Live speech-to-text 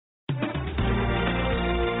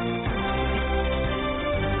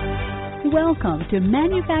Welcome to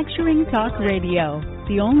Manufacturing Talk Radio,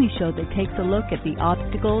 the only show that takes a look at the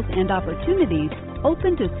obstacles and opportunities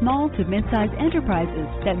open to small to mid-sized enterprises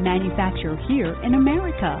that manufacture here in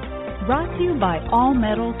America. Brought to you by All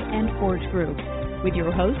Metals and Forge Group, with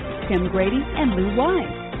your hosts Tim Grady and Lou Wise.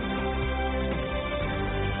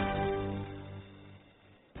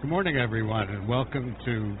 Good morning, everyone, and welcome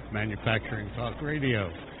to Manufacturing Talk Radio.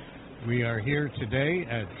 We are here today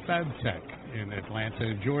at FabTech in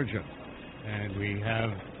Atlanta, Georgia, and we have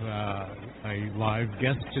a live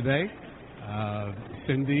guest today,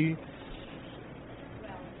 Cindy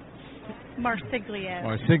Marsiglio.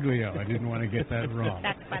 Marsiglio. I didn't want to get that wrong.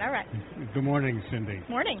 That's quite all right. Good morning, Cindy.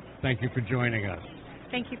 Morning. Thank you for joining us.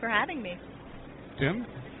 Thank you for having me. Tim?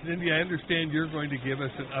 Cindy, I understand you're going to give us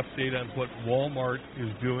an update on what Walmart is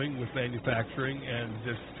doing with manufacturing and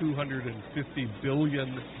this $250 billion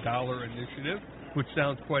initiative, which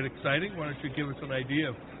sounds quite exciting. Why don't you give us an idea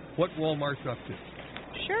of what Walmart's up to?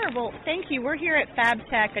 Sure. Well, thank you. We're here at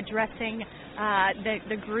FabTech addressing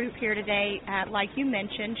the group here today, like you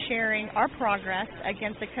mentioned, sharing our progress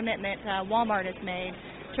against the commitment Walmart has made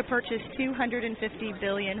to purchase $250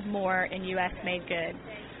 billion more in U.S.-made goods.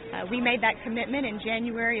 We made that commitment in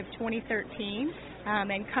January of 2013,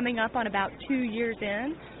 and coming up on about 2 years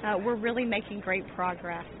in, we're really making great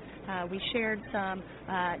progress. We shared some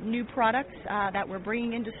new products that we're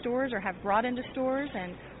bringing into stores or have brought into stores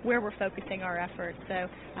and where we're focusing our efforts. So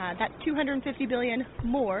that's $250 billion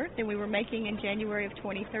more than we were making in January of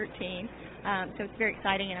 2013. So it's very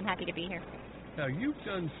exciting, and I'm happy to be here. Now, you've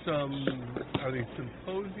done some, are they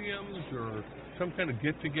symposiums or some kind of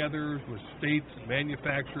get-togethers with states and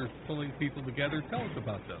manufacturers pulling people together? Tell us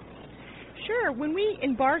about those. Sure. When we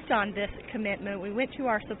embarked on this commitment, we went to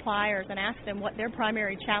our suppliers and asked them what their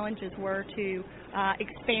primary challenges were to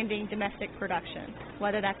expanding domestic production,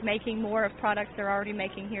 whether that's making more of products they're already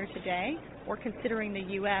making here today or considering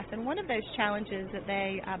the U.S. And one of those challenges that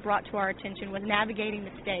they brought to our attention was navigating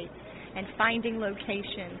the states and finding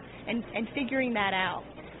locations and figuring that out.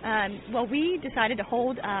 Well, we decided to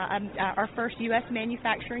hold our first U.S.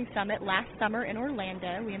 Manufacturing Summit last summer in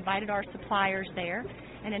Orlando. We invited our suppliers there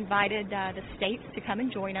and invited the states to come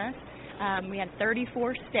and join us. We had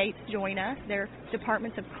 34 states join us, their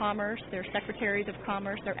departments of commerce, their secretaries of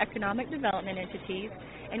commerce, their economic development entities,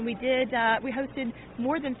 and we hosted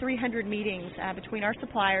more than 300 meetings between our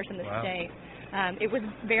suppliers and the states. It was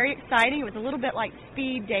very exciting. It was a little bit like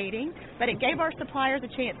speed dating, but it gave our suppliers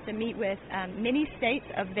a chance to meet with many states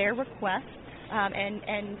of their requests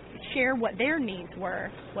and share what their needs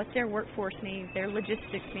were, what their workforce needs, their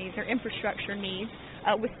logistics needs, their infrastructure needs,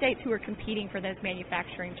 with states who are competing for those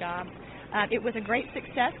manufacturing jobs. It was a great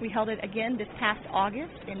success. We held it again this past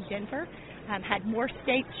August in Denver, had more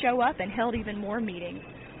states show up and held even more meetings.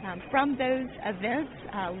 From those events,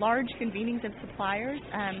 large convenings of suppliers,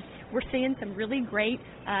 we're seeing some really great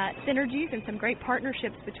synergies and some great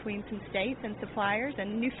partnerships between some states and suppliers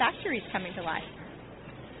and new factories coming to life.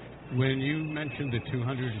 When you mentioned the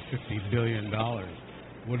 $250 billion,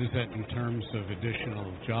 what is that in terms of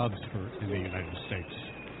additional jobs in the United States?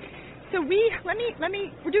 So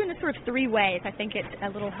we're doing this sort of three ways. I think it's a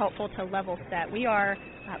little helpful to level set. We are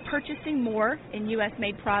purchasing more in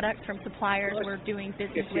U.S.-made products from suppliers we're doing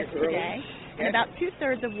business with today. And about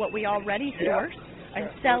two-thirds of what we already source and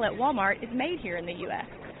sell at Walmart is made here in the U.S.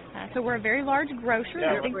 So we're a very large grocer.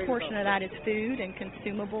 A big portion of that is food and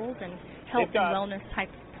consumables and health and wellness type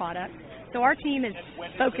products. So our team is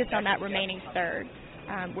focused on that remaining third.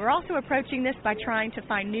 We're also approaching this by trying to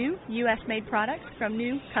find new U.S.-made products from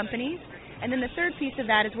new companies. And then the third piece of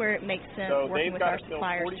that is where it makes sense working with our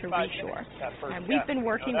suppliers to reshore. We've been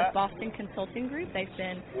working with Boston Consulting Group. They've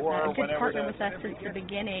been a good partner with us since the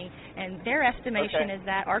beginning. And their estimation is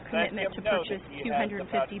that our commitment to purchase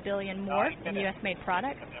 $250 billion more in U.S.-made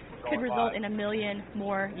products could result in 1 million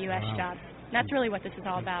more U.S. jobs. And that's really what this is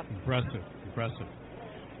all about. Impressive.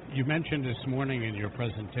 You mentioned this morning in your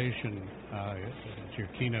presentation, your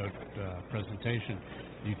keynote presentation,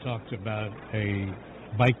 you talked about a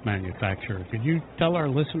bike manufacturer. Could you tell our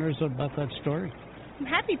listeners about that story? I'm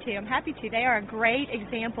happy to. They are a great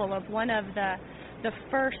example of one of the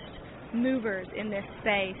first movers in this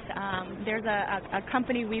space. There's a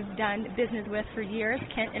company we've done business with for years,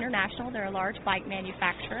 Kent International. They're a large bike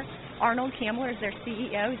manufacturer. Arnold Kamler is their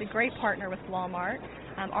CEO. He's a great partner with Walmart.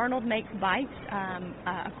 Arnold makes bikes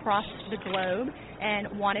across the globe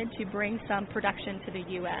and wanted to bring some production to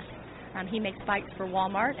the U.S. He makes bikes for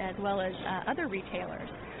Walmart as well as other retailers.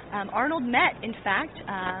 Arnold met, in fact,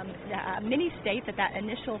 many states at that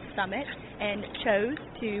initial summit and chose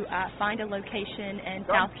to find a location in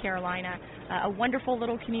South Carolina, a wonderful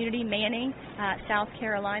little community, Manning, South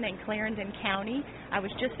Carolina, in Clarendon County. I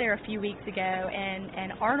was just there a few weeks ago,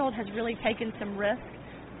 and Arnold has really taken some risks.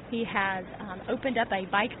 He has opened up a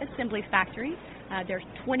bike assembly factory. There's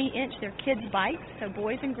 20-inch, they're kids' bikes, so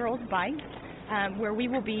boys and girls' bikes, where we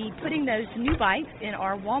will be putting those new bikes in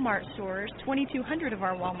our Walmart stores, 2,200 of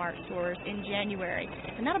our Walmart stores in January.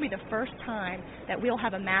 And that'll be the first time that we'll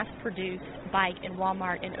have a mass-produced bike in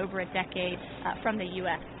Walmart in over a decade from the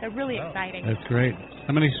U.S. So really exciting. That's great.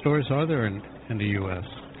 How many stores are there in the U.S.?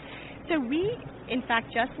 So we, in fact,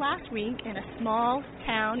 just last week in a small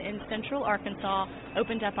town in central Arkansas,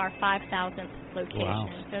 opened up our 5,000th location. Wow.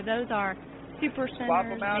 So those are super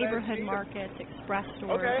centers, neighborhood markets, express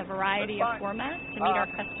stores, a variety of formats to meet our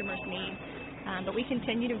customers' needs. But we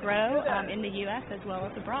continue to grow in the U.S. as well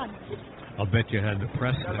as abroad. I'll bet you had the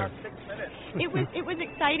press there. It was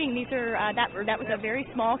exciting. These are that was a very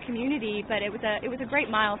small community, but it was a great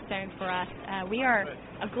milestone for us. We are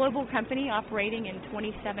a global company operating in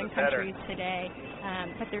 27 countries today,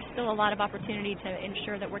 but there's still a lot of opportunity to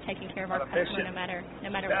ensure that we're taking care of our customer no matter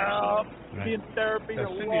where she is. Right.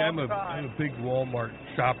 Cindy, I'm a big Walmart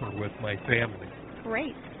shopper with my family.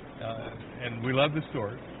 Great. And we love the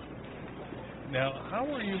stores. Now, how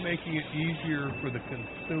are you making it easier for the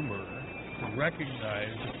consumer to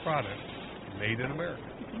recognize the product made in America?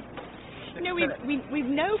 You know, we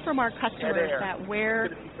know from our customers that where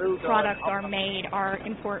products are made are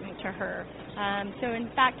important to her. So, in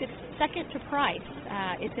fact, it's second to price.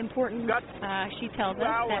 It's important, she tells us,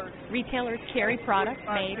 that retailers carry products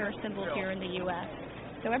made or assembled here in the U.S.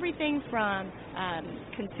 So everything from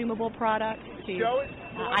consumable products to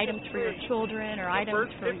items for your children or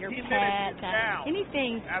items for your pet,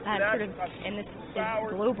 anything sort of, and this is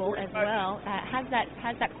global as well, has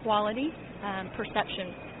that quality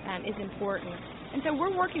perception is important. And so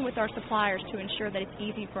we're working with our suppliers to ensure that it's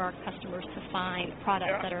easy for our customers to find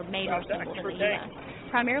products that are made or assembled in the U.S.,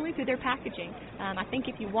 primarily through their packaging. I think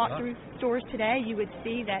if you walk through stores today, you would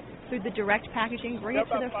see that through the direct packaging, bring it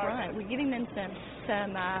to the front. We're giving them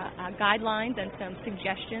some guidelines and some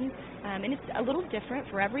suggestions, and it's a little different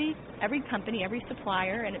for every company, every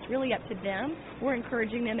supplier, and it's really up to them. We're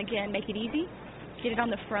encouraging them, again, make it easy, get it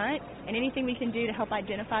on the front, and anything we can do to help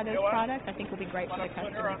identify those products, I think will be great for the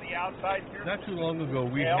customer. Not too long ago,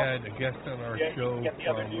 we had a guest on our show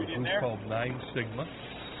from a group called 9 Sigma,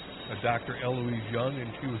 Dr. Eloise Young,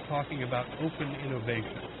 and she was talking about open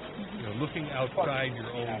innovation, looking outside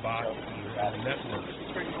your own box and your own network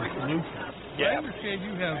for solutions. I understand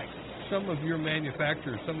you have some of your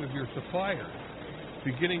manufacturers, some of your suppliers,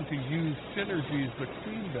 beginning to use synergies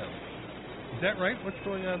between them. Is that right? What's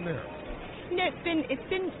going on there? You know, it's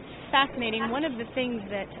been fascinating. One of the things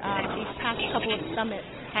that these past couple of summits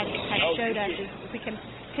has showed us is if we can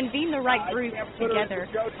convene the right groups together,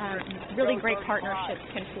 really great partnerships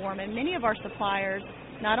can form. And many of our suppliers,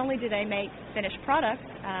 not only do they make finished products,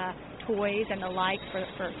 toys and the like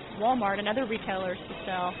for Walmart and other retailers to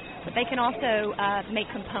sell, but they can also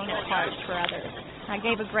make component parts for others. I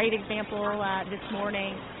gave a great example this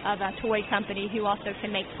morning of a toy company who also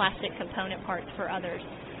can make plastic component parts for others.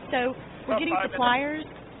 So we're getting suppliers,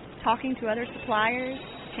 talking to other suppliers,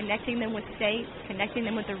 connecting them with states, connecting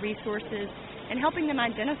them with the resources, and helping them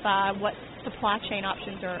identify what supply chain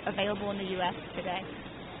options are available in the U.S. today.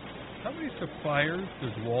 How many suppliers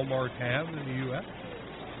does Walmart have in the U.S.?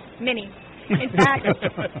 Many. In fact,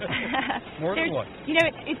 more than one. You know,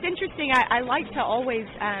 it's interesting. I like to always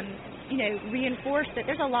reinforce that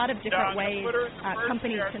there's a lot of different ways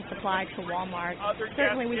companies can supply to Walmart.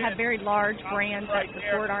 Certainly we have very large brands that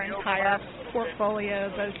support our entire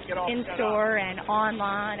portfolio, both in-store and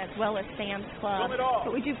online, as well as Sam's Club.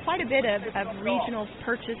 But we do quite a bit of regional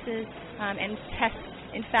purchases and tests.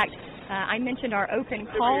 In fact, I mentioned our open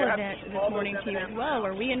call event this morning to you as well,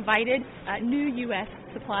 where we invited new U.S.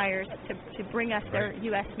 suppliers to bring us their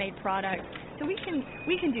U.S.-made products. So we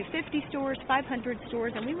can do 50 stores, 500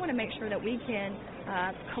 stores, and we want to make sure that we can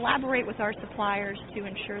collaborate with our suppliers to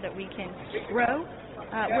ensure that we can grow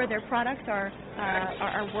where their products are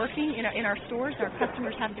working in our stores. Our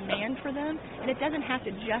customers have demand for them, and it doesn't have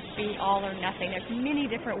to just be all or nothing. There's many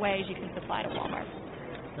different ways you can supply to Walmart.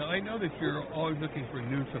 Now, I know that you're always looking for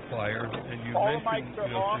new suppliers, and you mentioned,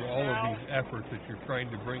 through all of these efforts that you're trying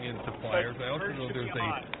to bring in suppliers. I also know there's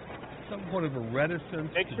somewhat of a reticence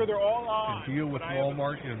to deal with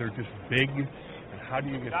Walmart. They're just big, and how do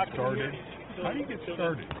you get started? How do you get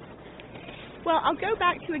started? Well, I'll go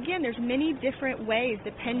back to, again, there's many different ways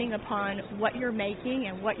depending upon what you're making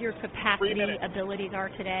and what your capacity abilities are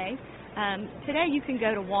today. Today you can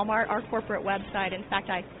go to Walmart, our corporate website. In fact,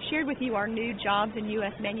 I shared with you our new Jobs in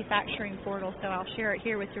U.S. Manufacturing portal, so I'll share it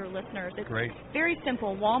here with your listeners. It's Great. Very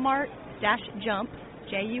simple, Walmart-Jump,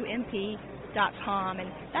 JUMP.com, and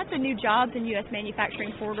that's a new Jobs in U.S.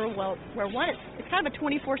 Manufacturing portal where one, it's kind of a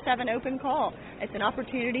 24/7 open call. It's an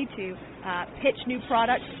opportunity to pitch new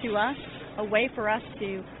products to us, a way for us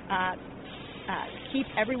to keep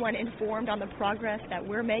everyone informed on the progress that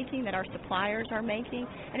we're making, that our suppliers are making,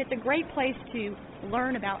 and it's a great place to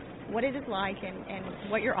learn about what it is like and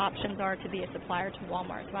what your options are to be a supplier to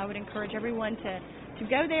Walmart. So I would encourage everyone to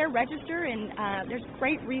go there, register, and there's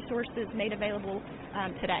great resources made available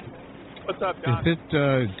today. What's up, Don? Is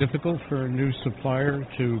it difficult for a new supplier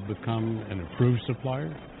to become an approved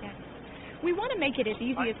supplier? Yes. We want to make it as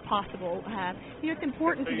easy as possible. It's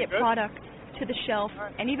important to get product to the shelf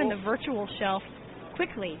and even the virtual shelf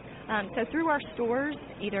quickly. So through our stores,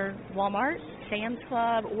 either Walmart, Sam's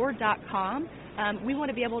Club, or .com, we want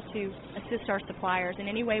to be able to assist our suppliers in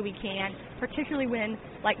any way we can, particularly when,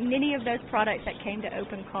 like many of those products that came to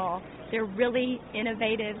Open Call, they're really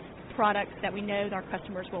innovative products that we know our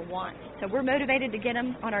customers will want. So we're motivated to get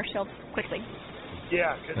them on our shelves quickly.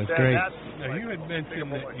 Yeah, that's great. Now, you had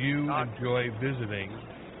mentioned that you enjoy visiting.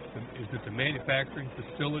 Is it the manufacturing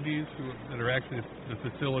facilities that are actually the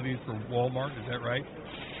facilities for Walmart? Is that right?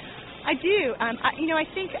 I do. I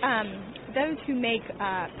think those who make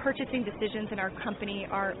purchasing decisions in our company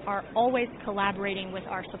are always collaborating with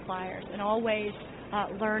our suppliers and always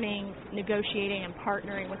learning, negotiating, and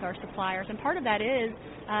partnering with our suppliers. And part of that is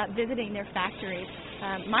visiting their factories.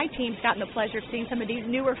 My team's gotten the pleasure of seeing some of these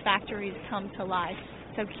newer factories come to life.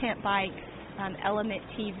 So Kent Bikes, Element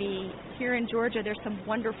TV. Here in Georgia, there's some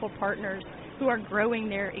wonderful partners who are growing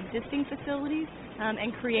their existing facilities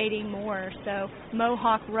and creating more. So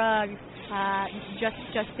Mohawk Rugs,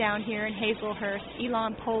 just down here in Hazelhurst,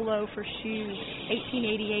 Elon Polo for shoes,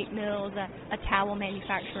 1888 Mills, a towel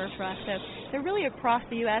manufacturer for us. So they're really across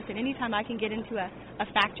the U.S., and anytime I can get into a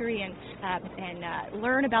factory and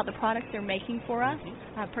learn about the products they're making for us,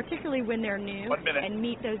 particularly when they're new, and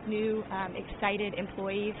meet those new excited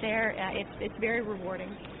employees there, it's very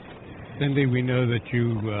rewarding. Cindy, we know that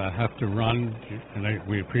you have to run, and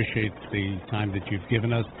we appreciate the time that you've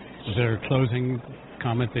given us. Is there a closing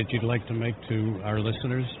comment that you'd like to make to our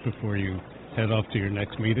listeners before you head off to your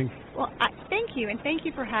next meeting? Well, thank you, and thank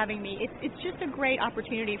you for having me. It's just a great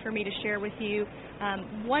opportunity for me to share with you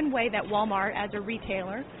one way that Walmart, as a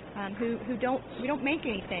retailer, we don't make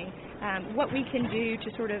anything, what we can do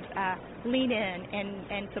to sort of lean in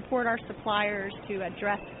and support our suppliers to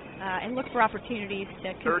address and look for opportunities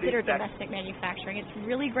to consider domestic manufacturing. It's a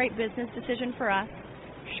really great business decision for us.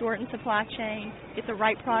 Shorten supply chain, get the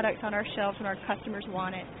right products on our shelves when our customers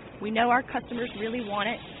want it. We know our customers really want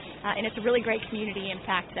it, and it's a really great community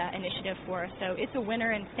impact initiative for us. So it's a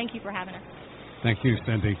winner, and thank you for having us. Thank you,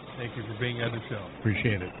 Cindy. Thank you for being on the show.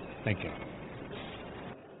 Appreciate it. Thank you.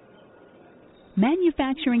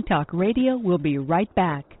 Manufacturing Talk Radio will be right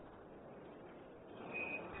back.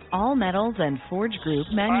 All Metals and Forge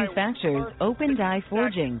Group manufactures open die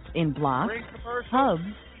forgings in blocks, hubs,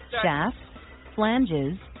 shafts,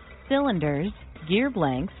 flanges, cylinders, gear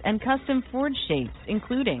blanks, and custom forge shapes,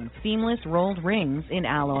 including seamless rolled rings in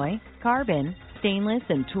alloy, carbon, stainless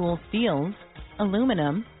and tool steels,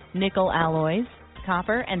 aluminum, nickel alloys,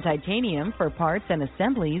 copper and titanium for parts and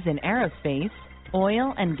assemblies in aerospace,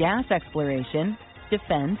 oil and gas exploration,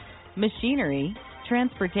 defense, machinery,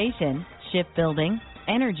 transportation, shipbuilding,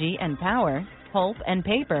 energy and power, pulp and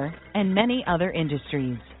paper, and many other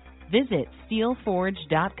industries. Visit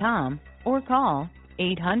steelforge.com or call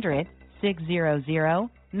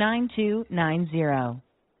 800-600-9290.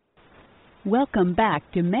 Welcome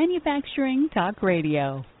back to Manufacturing Talk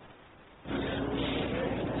Radio.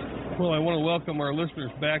 Well, I want to welcome our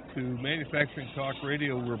listeners back to Manufacturing Talk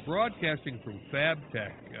Radio. We're broadcasting from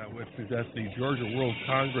FabTech, which is at the Georgia World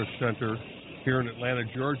Congress Center here in Atlanta,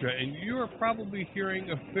 Georgia, and you are probably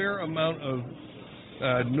hearing a fair amount of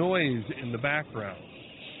noise in the background.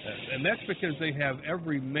 And that's because they have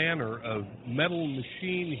every manner of metal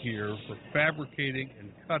machine here for fabricating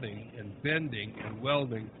and cutting and bending and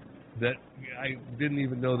welding that I didn't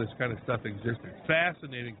even know this kind of stuff existed.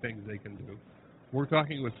 Fascinating things they can do. We're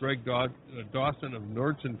talking with Greg Dawson of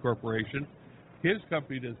Nordson Corporation. His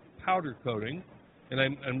company does powder coating, and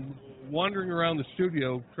I'm wandering around the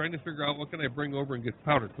studio trying to figure out what can I bring over and get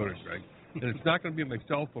powder coated, Greg. And it's not going to be my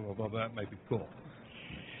cell phone, although that might be cool.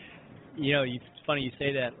 You know, it's funny you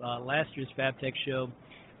say that. Last year's FabTech show,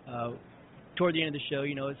 toward the end of the show,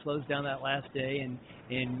 it slows down that last day,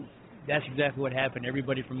 and that's exactly what happened.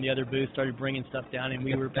 Everybody from the other booth started bringing stuff down, and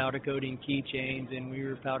we were powder coating keychains, and we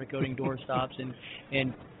were powder coating door stops,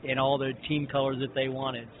 and all the team colors that they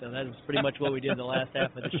wanted. So that was pretty much what we did the last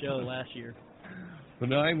half of the show last year. Well,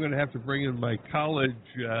 now I'm going to have to bring in my college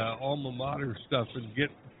alma mater stuff and get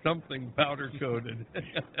something powder coated.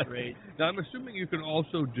 Great. Now I'm assuming you can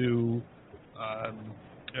also do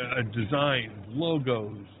designs,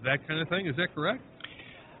 logos, that kind of thing. Is that correct?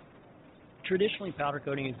 Traditionally, powder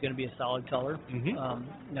coating is going to be a solid color.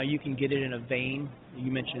 Mm-hmm. Now you can get it in a vein.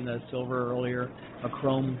 You mentioned the silver earlier, a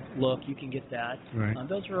chrome look. You can get that. Right.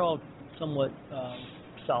 Those are all somewhat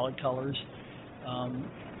solid colors.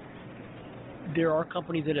 There are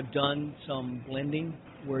companies that have done some blending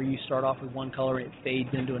where you start off with one color and it fades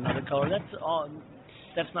into another color.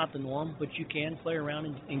 That's not the norm, but you can play around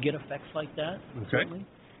and get effects like that. Okay. Certainly.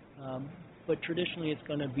 But traditionally, it's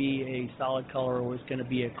going to be a solid color, or it's going to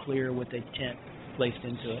be a clear with a tint placed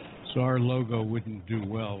into it. So our logo wouldn't do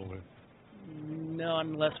well with... No,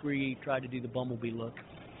 unless we try to do the bumblebee look.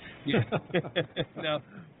 Yeah. Now,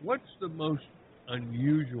 what's the most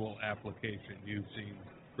unusual application you've seen,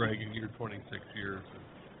 Greg, in your 26 years of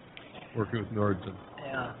working with Nordson?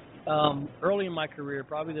 Yeah. Early in my career,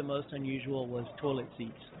 probably the most unusual was toilet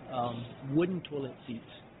seats, wooden toilet seats.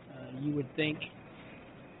 You would think,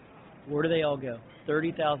 where do they all go?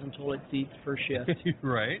 30,000 toilet seats per shift.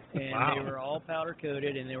 Right. And wow. They were all powder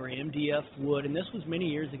coated, and they were MDF wood, and this was many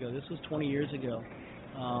years ago. This was 20 years ago.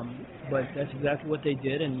 But that's exactly what they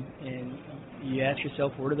did, and you ask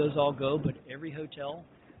yourself, where do those all go? But every hotel,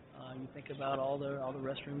 you think about all the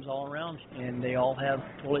restrooms all around, and they all have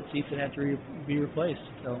toilet seats that have to be replaced.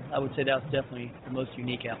 So I would say that's definitely the most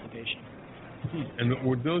unique application. And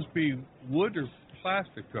would those be wood or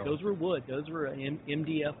plastic coat? Those were wood. Those were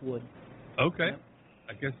MDF wood. Okay. Yep.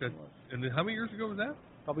 I guess that's... And then how many years ago was that?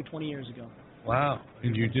 Probably 20 years ago. Wow.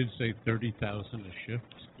 And you did say 30,000 a shift?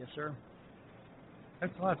 Yes, sir.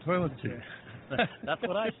 That's a lot of toilet seats. That's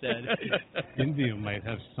what I said. India might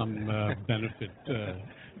have some benefit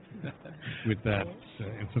with that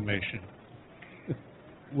information.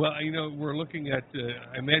 Well, we're looking at,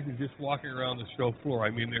 I imagine just walking around the show floor.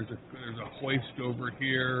 I mean, there's a hoist over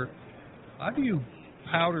here. How do you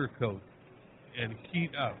powder coat and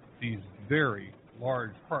heat up these very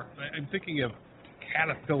large parts? I'm thinking of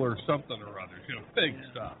Caterpillar something or other, big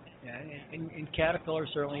stuff. Yeah, and Caterpillar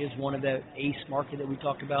certainly is one of the ACE market that we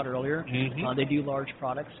talked about earlier. Mm-hmm. They do large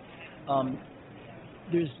products.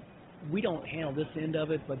 We don't handle this end of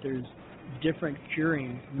it, but there's different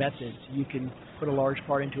curing methods. You can put a large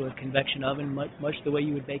part into a convection oven, much the way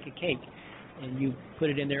you would bake a cake, and you put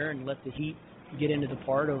it in there and let the heat get into the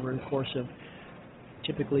part over the course of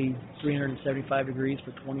typically 375 degrees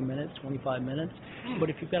for 20 minutes, 25 minutes. But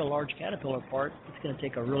if you've got a large Caterpillar part, it's going to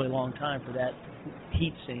take a really long time for that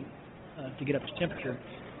heat sink to get up to temperature.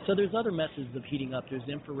 So there's other methods of heating up. There's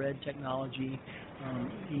infrared technology.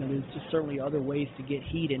 There's just certainly other ways to get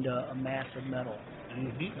heat into a mass of metal.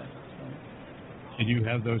 Mm-hmm. And you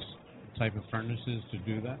have those type of furnaces to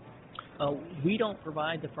do that? We don't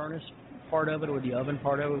provide the furnace part of it or the oven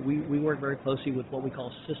part of it. We work very closely with what we call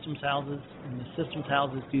systems houses, and the systems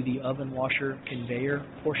houses do the oven washer conveyor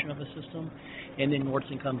portion of the system, and then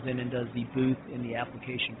Nordson comes in and does the booth and the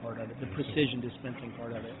application part of it, the precision dispensing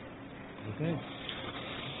part of it. Okay.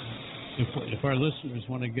 If our listeners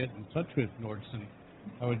want to get in touch with Nordson,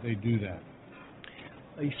 how would they do that?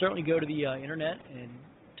 You certainly go to the internet and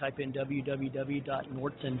type in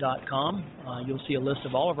www.nordson.com. You'll see a list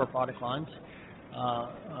of all of our product lines.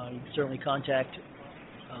 You can certainly contact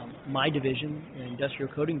my division, the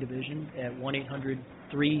Industrial Coating Division, at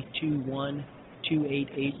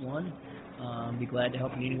 1-800-321-2881. I'll be glad to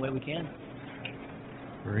help in any way we can.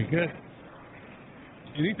 Very good.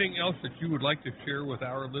 Anything else that you would like to share with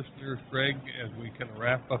our listeners, Greg, as we kind of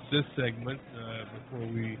wrap up this segment before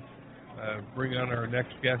we bring on our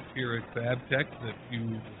next guest here at FabTech that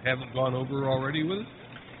you haven't gone over already with us?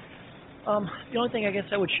 The only thing I guess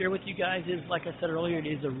I would share with you guys is, like I said earlier, it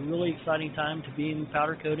is a really exciting time to be in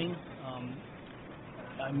powder coating.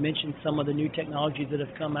 I mentioned some of the new technologies that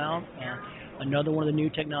have come out. Another one of the new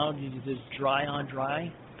technologies is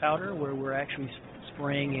dry-on-dry powder, where we're actually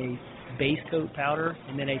spraying a base coat powder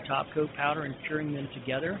and then a top coat powder and curing them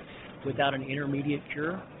together without an intermediate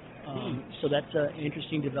cure. So that's an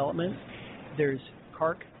interesting development. There's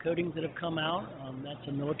CARC coatings that have come out. That's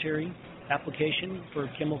a military application for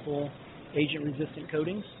chemical agent-resistant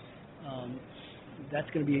coatings. That's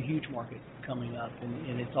going to be a huge market coming up,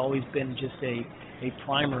 and it's always been just a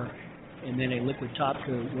primer and then a liquid top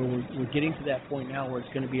coat, where we're getting to that point now where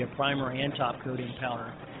it's going to be a primer and top coat in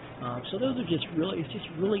powder. So those are it's just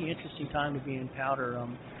really interesting time to be in powder.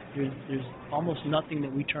 There's almost nothing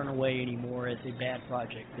that we turn away anymore as a bad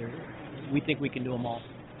project. We think we can do them all.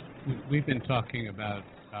 We've been talking about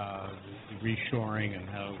the reshoring and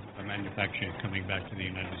how the manufacturing is coming back to the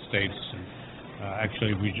United States. And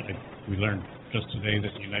actually, we learned just today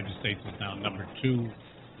that the United States is now number 2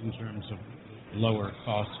 in terms of lower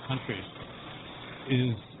cost countries.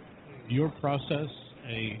 Is your process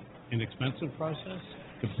an inexpensive process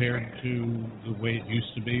compared to the way it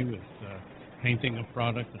used to be with painting a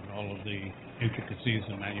product and all of the intricacies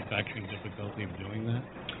and manufacturing difficulty of doing that?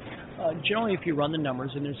 Generally, if you run the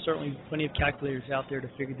numbers, and there's certainly plenty of calculators out there to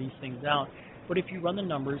figure these things out, but if you run the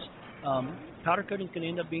numbers, powder coating is going to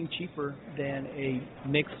end up being cheaper than a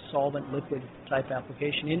mixed solvent liquid type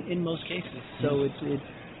application in most cases. So it's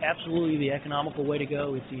absolutely the economical way to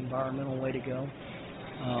go. It's the environmental way to go.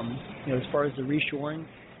 As far as the reshoring,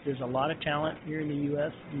 there's a lot of talent here in the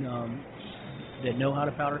U.S. That know how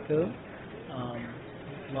to powder coat.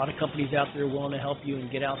 A lot of companies out there willing to help you and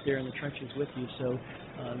get out there in the trenches with you. So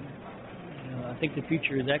I think the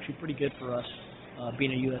future is actually pretty good for us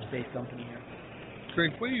being a U.S.-based company here.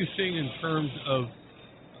 Greg, what are you seeing in terms of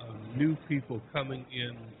new people coming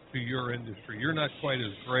in to your industry? You're not quite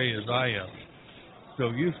as gray as I am, so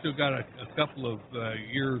you've still got a couple of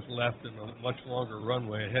years left and a much longer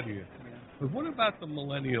runway ahead of you. Yeah. But what about the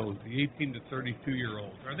millennials, the 18 to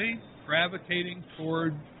 32-year-olds? Are they gravitating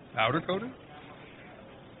toward powder coating?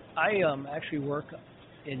 I actually work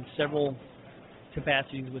in several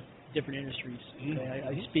capacities with different industries. Okay?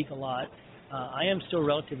 I speak a lot. I am still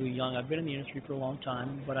relatively young. I've been in the industry for a long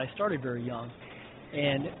time, but I started very young.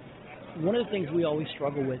 And one of the things we always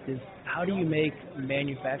struggle with is how do you make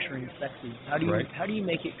manufacturing sexy? How do you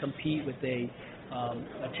make it compete with a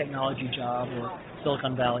technology job or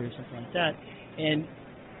Silicon Valley or something like that? And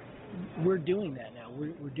we're doing that now.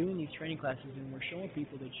 We're doing these training classes, and we're showing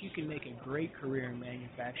people that you can make a great career in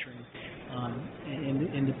manufacturing.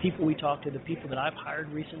 And the people we talk to, the people that I've hired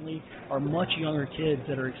recently, are much younger kids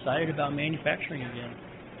that are excited about manufacturing again.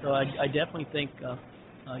 So I definitely think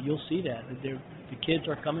you'll see that. The kids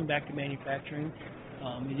are coming back to manufacturing.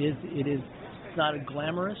 It's not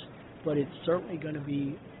glamorous, but it's certainly going to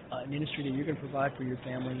be an industry that you're going to provide for your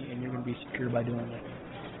family, and you're going to be secure by doing it.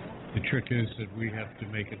 The trick is that we have to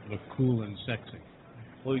make it look cool and sexy.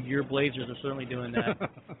 Well, your Blazers are certainly doing that.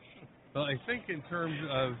 Well, I think in terms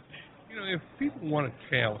of, if people want a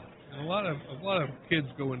challenge, and a lot of kids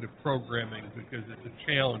go into programming because it's a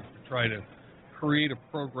challenge to try to create a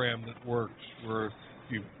program that works, where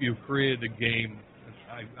you've created a game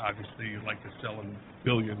that obviously you'd like to sell a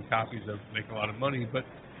billion copies of, make a lot of money, but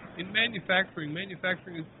in manufacturing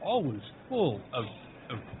is always full of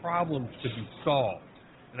problems to be solved.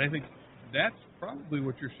 And I think that's probably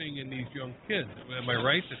what you're seeing in these young kids. Am I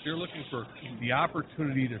right that they're looking for the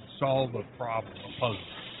opportunity to solve a problem, a puzzle?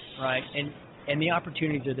 Right, and the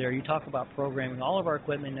opportunities are there. You talk about programming. All of our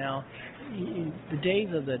equipment now, the days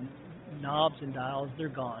of the knobs and dials, they're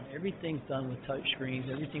gone. Everything's done with touch screens.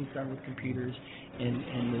 Everything's done with computers.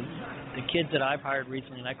 And the kids that I've hired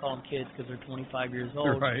recently, and I call them kids because they're 25 years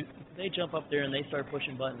old, right. They jump up there and they start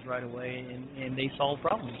pushing buttons right away, and they solve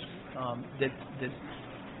problems that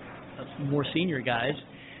more senior guys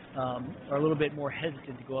are a little bit more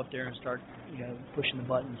hesitant to go up there and start, pushing the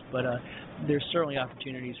buttons. But there's certainly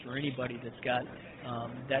opportunities for anybody that's got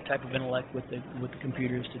that type of intellect with the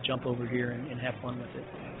computers to jump over here and have fun with it.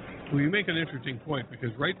 Well, you make an interesting point,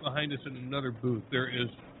 because right behind us in another booth there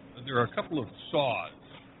are a couple of saws,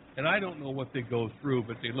 and I don't know what they go through,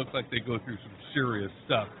 but they look like they go through some serious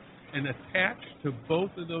stuff. And attached to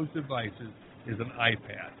both of those devices is an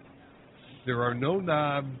iPad. There are no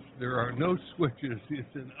knobs, there are no switches.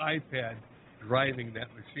 It's an iPad driving that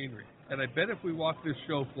machinery. And I bet if we walk this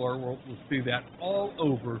show floor, we'll see that all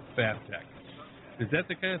over FabTech. Is that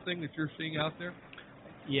the kind of thing that you're seeing out there?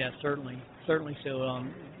 Yeah, certainly so.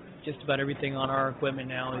 Just about everything on our equipment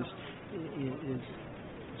now is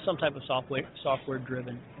some type of software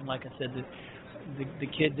driven. And like I said, the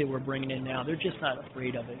kids that we're bringing in now, they're just not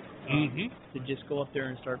afraid of it. To just go up there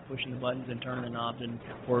and start pushing the buttons and turning the knobs,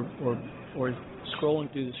 or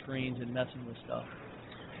scrolling through the screens and messing with stuff.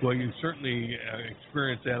 Well, you certainly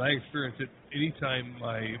experience that. I experience it anytime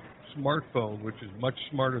my smartphone, which is much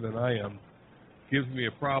smarter than I am, gives me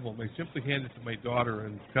a problem. I simply hand it to my daughter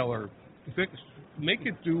and tell her, make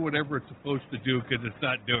it do whatever it's supposed to do, because it's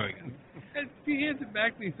not doing it. And she hands it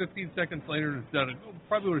back to me 15 seconds later and it's done. It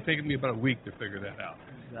probably would have taken me about a week to figure that out.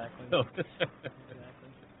 Exactly.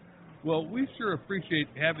 Well, we sure appreciate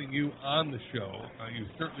having you on the show. You've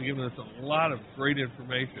certainly given us a lot of great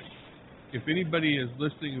information. if anybody is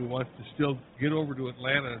listening who wants to still get over to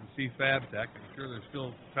Atlanta and see FabTech, I'm sure there's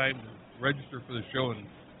still time to register for the show and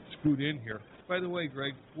scoot in here. By the way,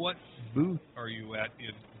 Greg, what booth are you at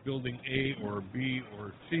in building A or B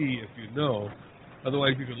or C, if you know?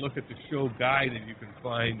 Otherwise, you can look at the show guide and you can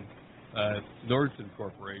find Nordson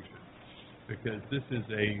Corporation, because this is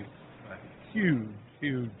a huge,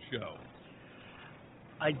 huge show.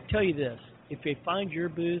 I tell you this, if they find your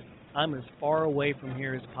booth, I'm as far away from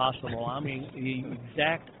here as possible. I'm in the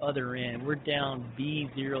exact other end. We're down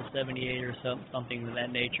B078 or something of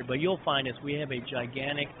that nature. But you'll find us. We have a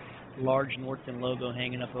gigantic, large Nordson logo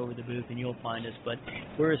hanging up over the booth, and you'll find us. But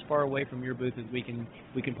we're as far away from your booth as we can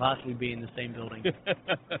possibly be in the same building.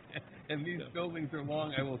 And these buildings are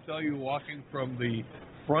long. I will tell you, walking from the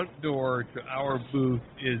front door to our booth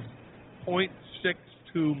is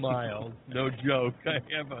 0.62 miles. No joke. I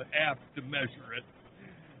have an app to measure it.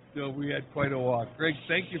 So we had quite a walk. Greg,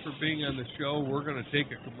 thank you for being on the show. We're going to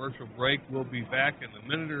take a commercial break. We'll be back in a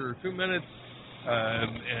minute or 2 minutes,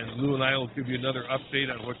 and Lou and I will give you another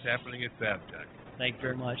update on what's happening at FabTech. Thank you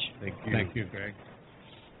very much. Thank you. Thank you, Greg.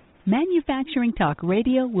 Manufacturing Talk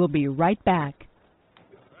Radio will be right back.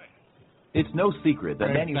 It's no secret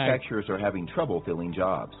that manufacturers are having trouble filling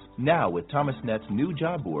jobs. Now, with ThomasNet's new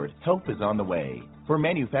job board, help is on the way. For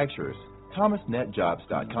manufacturers,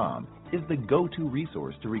 ThomasNetJobs.com is the go-to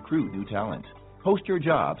resource to recruit new talent. Post your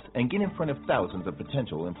jobs and get in front of thousands of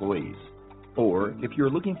potential employees. Or, if you're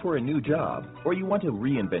looking for a new job or you want to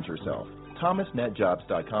reinvent yourself,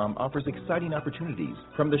 ThomasNetJobs.com offers exciting opportunities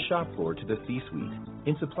from the shop floor to the C-suite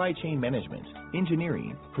in supply chain management,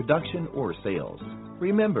 engineering, production, or sales.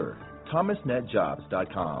 Remember,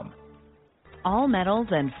 ThomasNetJobs.com. All Metals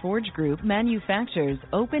and Forge Group manufactures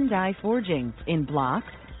open die forgings in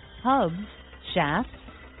blocks, hubs, shafts,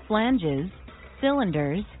 flanges,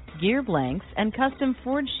 cylinders, gear blanks, and custom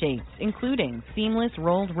forge shapes, including seamless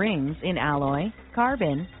rolled rings in alloy,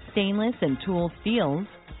 carbon, stainless and tool steels,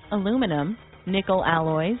 aluminum, nickel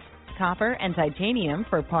alloys, copper and titanium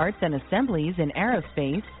for parts and assemblies in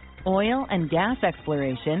aerospace, oil and gas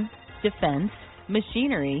exploration, defense,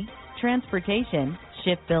 machinery, transportation,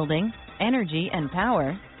 shipbuilding, energy and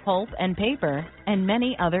power, pulp and paper, and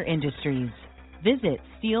many other industries. Visit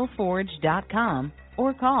steelforge.com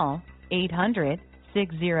or call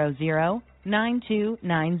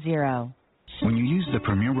 800-600-9290. When you use the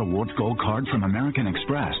Premier Rewards Gold Card from American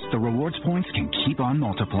Express, the rewards points can keep on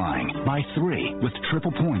multiplying. Buy 3 with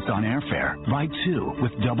triple points on airfare. Buy 2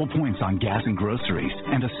 with double points on gas and groceries.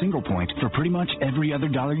 And a single point for pretty much every other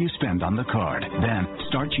dollar you spend on the card. Then,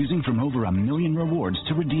 start choosing from over 1 million rewards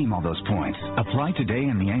to redeem all those points. Apply today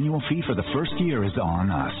and the annual fee for the first year is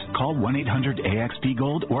on us. Call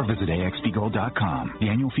 1-800-AXP-GOLD or visit AXPGold.com. The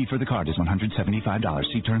annual fee for the card is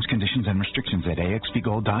 $175. See terms, conditions, and restrictions at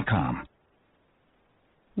AXPGold.com.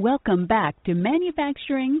 Welcome back to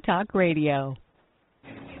Manufacturing Talk Radio.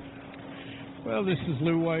 Well, this is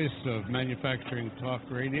Lou Weiss of Manufacturing Talk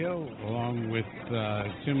Radio, along with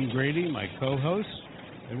Tim Grady, my co-host.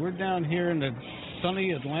 And we're down here in the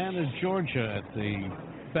sunny Atlanta, Georgia at the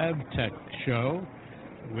FabTech show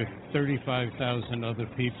with 35,000 other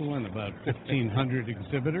people and about 1,500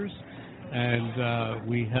 exhibitors. And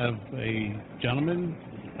we have a gentleman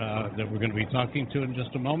that we're going to be talking to in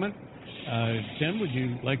just a moment. Tim, would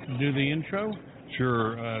you like to do the intro?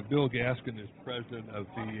 Sure. Bill Gaskin is president of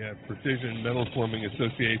the Precision Metal Forming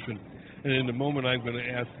Association. And in a moment, I'm going to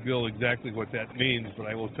ask Bill exactly what that means. But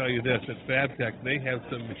I will tell you this, at FabTech, they have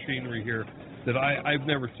some machinery here that I've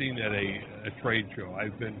never seen at a trade show.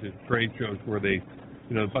 I've been to trade shows where they,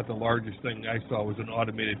 about the largest thing I saw was an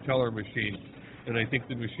automated teller machine. And I think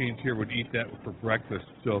the machines here would eat that for breakfast.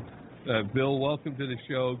 So, Bill, welcome to the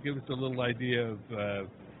show. Give us a little idea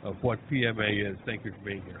of what PMA is. Thank you for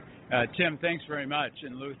being here. Tim, thanks very much.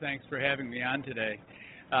 And Lou, thanks for having me on today.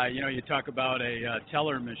 You talk about a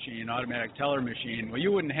teller machine, automatic teller machine. Well,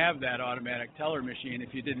 you wouldn't have that automatic teller machine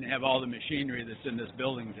if you didn't have all the machinery that's in this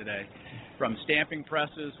building today. From stamping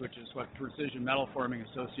presses, which is what Precision Metal Forming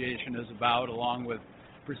Association is about, along with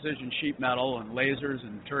precision sheet metal and lasers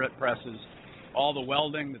and turret presses, all the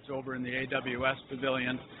welding that's over in the AWS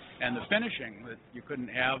pavilion, and the finishing that you couldn't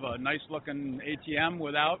have a nice-looking ATM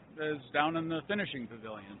without is down in the finishing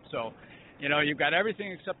pavilion. So, you've got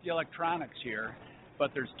everything except the electronics here,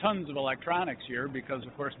 but there's tons of electronics here because,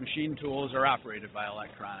 of course, machine tools are operated by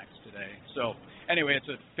electronics today. So, anyway, it's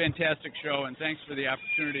a fantastic show, and thanks for the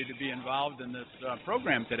opportunity to be involved in this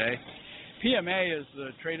program today. PMA is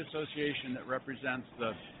the trade association that represents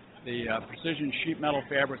the Precision Sheet Metal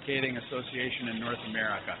Fabricating Association in North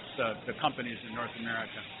America, the companies in North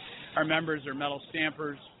America. Our members are metal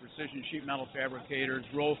stampers, precision sheet metal fabricators,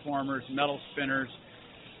 roll formers, metal spinners,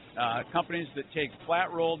 companies that take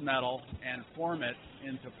flat-rolled metal and form it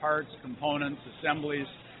into parts, components, assemblies,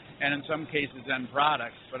 and in some cases end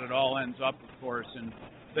products, but it all ends up, of course, in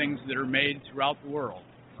things that are made throughout the world.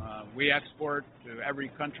 We export to every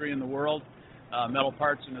country in the world metal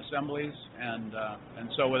parts and assemblies, and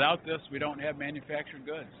so without this, we don't have manufactured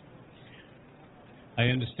goods. I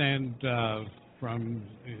understand from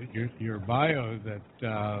your bio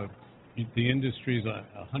that the industry is a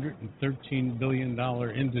 $113 billion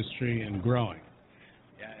industry and growing.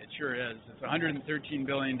 Yeah, it sure is. It's a $113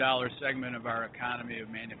 billion segment of our economy of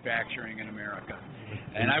manufacturing in America.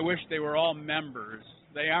 And I wish they were all members.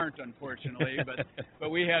 They aren't, unfortunately, but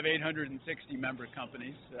we have 860 member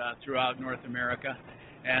companies throughout North America,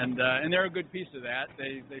 and they're a good piece of that.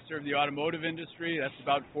 They serve the automotive industry. That's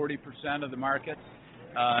about 40% of the market,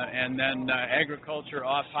 and then agriculture,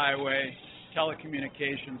 off-highway,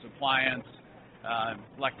 telecommunications, appliance,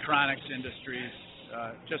 electronics industries,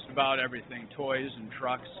 just about everything, toys and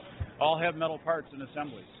trucks, all have metal parts and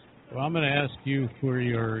assemblies. Well, I'm going to ask you for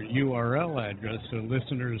your URL address so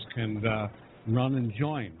listeners can run and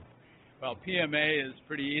join. Well, PMA is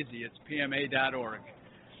pretty easy. It's pma.org.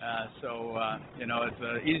 It's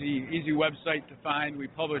an easy website to find. We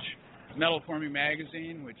publish Metal Forming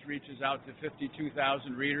Magazine, which reaches out to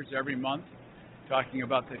 52,000 readers every month, talking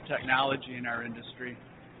about the technology in our industry.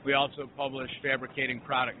 We also publish Fabricating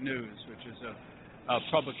Product News, which is a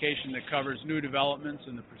publication that covers new developments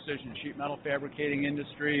in the precision sheet metal fabricating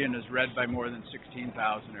industry and is read by more than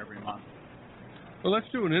 16,000 every month. Well, let's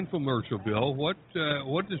do an infomercial, Bill. What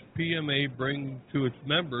does PMA bring to its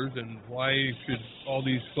members, and why should all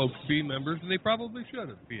these folks be members? And they probably should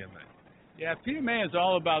of PMA. Yeah, PMA is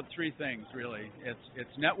all about three things, really. It's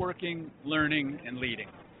networking, learning, and leading.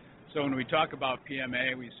 So when we talk about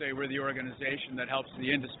PMA, we say we're the organization that helps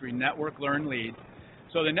the industry network, learn, lead.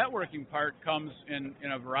 So the networking part comes in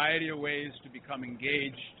a variety of ways to become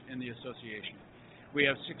engaged in the association. We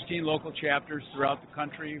have 16 local chapters throughout the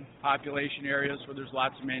country, population areas where there's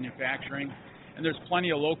lots of manufacturing, and there's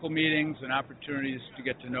plenty of local meetings and opportunities to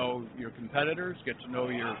get to know your competitors, get to know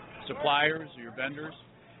your suppliers, your vendors,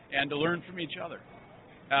 and to learn from each other.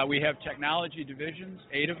 We have technology divisions,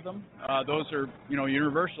 8 of them. Those are,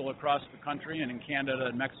 universal across the country and in Canada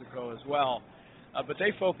and Mexico as well. But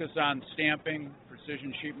they focus on stamping,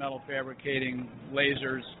 precision sheet metal fabricating,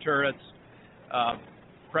 lasers, turrets,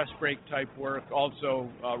 press brake type work, also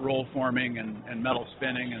roll forming and metal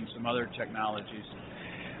spinning and some other technologies.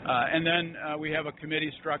 And then we have a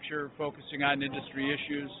committee structure focusing on industry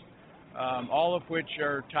issues, all of which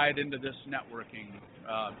are tied into this networking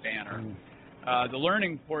banner. The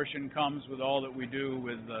learning portion comes with all that we do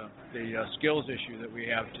with the skills issue that we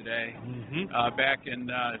have today. Mm-hmm. Back in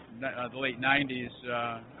the late 90s,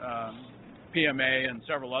 PMA and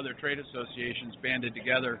several other trade associations banded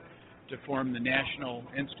together to form the National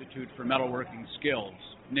Institute for Metalworking Skills,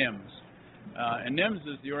 NIMS. And NIMS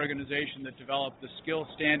is the organization that developed the skill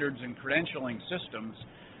standards and credentialing systems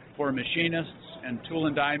for machinists and tool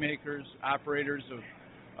and die makers, operators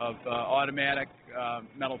of automatic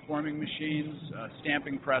metal forming machines,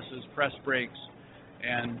 stamping presses, press brakes,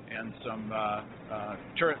 and some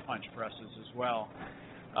turret punch presses as well.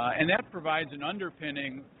 And that provides an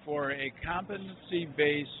underpinning for a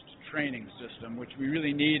competency-based training system, which we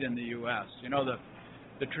really need in the U.S.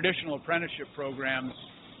 The traditional apprenticeship programs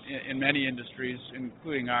in many industries,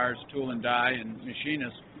 including ours, tool and die and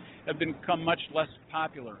machinists, have become much less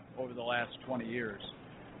popular over the last 20 years.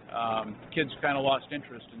 Kids kind of lost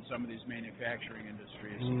interest in some of these manufacturing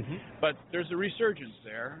industries. Mm-hmm. But there's a resurgence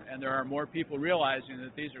there, and there are more people realizing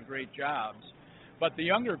that these are great jobs. But the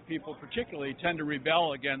younger people particularly tend to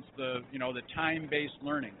rebel against the time-based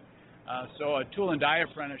learning. So a tool and die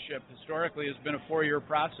apprenticeship historically has been a 4-year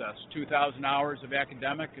process, 2,000 hours of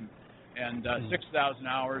academic and 6,000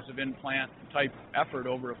 hours of in-plant type effort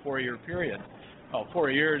over a 4-year period. Well,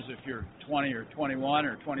 4 years if you're 20 or 21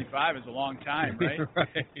 or 25 is a long time, right?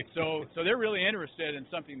 Right. So they're really interested in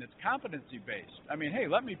something that's competency-based. I mean, hey,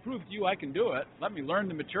 let me prove to you I can do it. Let me learn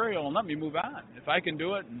the material and let me move on. If I can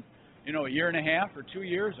do it in, a year and a half or 2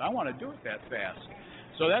 years, I want to do it that fast.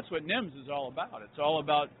 So that's what NIMS is all about. It's all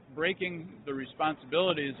about breaking the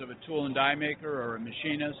responsibilities of a tool and die maker or a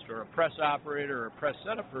machinist or a press operator or a press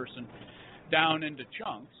setup person down into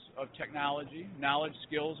chunks of technology, knowledge,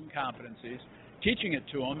 skills, and competencies, teaching it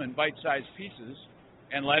to them in bite-sized pieces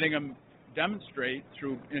and letting them demonstrate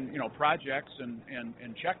through projects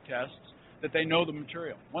and check tests that they know the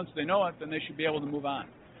material. Once they know it, then they should be able to move on.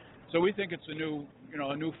 So we think it's a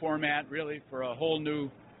new format really for a whole new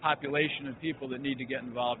population of people that need to get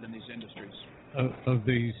involved in these industries. Of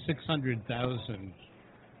the 600,000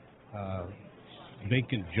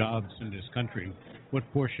 vacant jobs in this country, what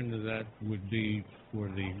portion of that would be for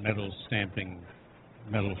the metal stamping,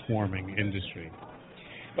 metal forming industry?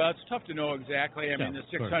 Well, it's tough to know exactly. I mean, the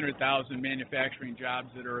 600,000 manufacturing jobs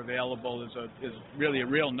that are available is really a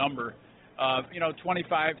real number.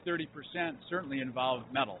 25, 30% certainly involve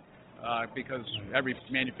metal because every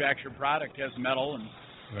manufactured product has metal and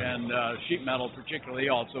sheet metal, particularly,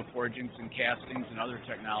 also forgings and castings and other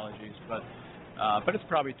technologies. But it's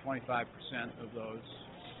probably 25% of those.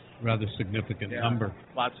 Rather significant number.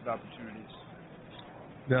 Lots of opportunities.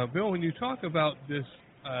 Now, Bill, when you talk about this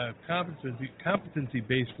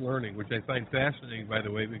competency-based learning, which I find fascinating, by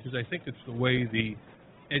the way, because I think it's the way the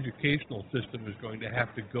educational system is going to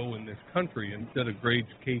have to go in this country. Instead of grades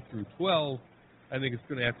K through 12, I think it's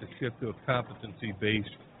going to have to shift to a competency-based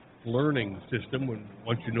learning system.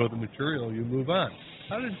 Once you know the material, you move on.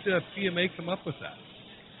 How did PMA come up with that?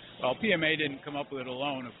 Well, PMA didn't come up with it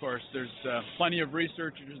alone, of course. There's plenty of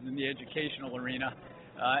researchers in the educational arena.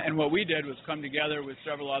 And what we did was come together with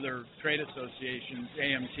several other trade associations,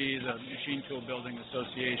 AMT, the Machine Tool Building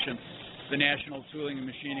Association, the National Tooling and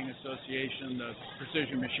Machining Association, the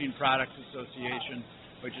Precision Machine Products Association,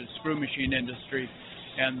 which is screw machine industry,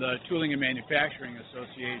 and the Tooling and Manufacturing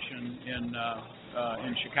Association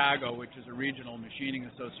in Chicago, which is a regional machining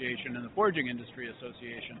association, and the Forging Industry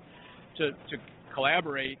Association, to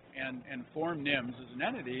collaborate and form NIMS as an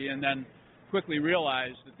entity, and then quickly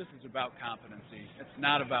realized that this is about competency. It's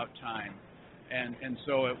not about time. And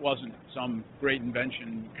so it wasn't some great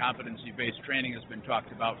invention. Competency-based training has been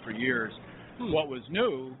talked about for years. What was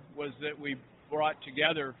new was that we brought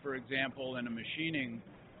together, for example, in a machining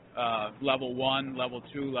level 1, level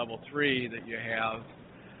 2, level 3 that you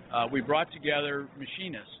have, we brought together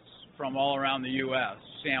machinists from all around the U.S.,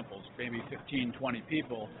 samples, maybe 15, 20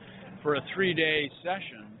 people, for a 3-day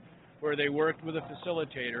session where they worked with a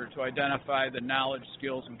facilitator to identify the knowledge,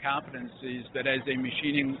 skills, and competencies that as a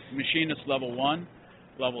machinist level 1,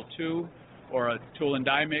 level 2, or a tool and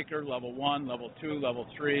die maker, level 1, level 2, level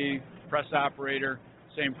 3, press operator,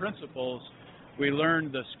 same principles, we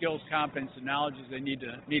learned the skills, competence, and knowledges they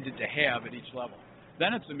needed to have at each level.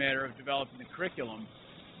 Then it's a matter of developing the curriculum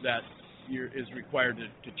that is required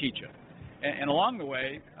to teach it. And along the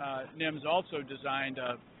way, NIMS also designed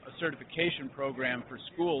a certification program for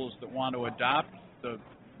schools that want to adopt the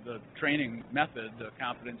training method, the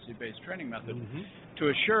competency-based training method, to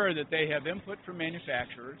assure that they have input from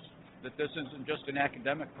manufacturers, that this isn't just an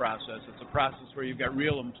academic process. It's a process where you've got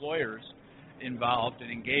real employers involved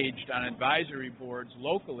and engaged on advisory boards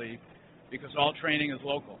locally, because all training is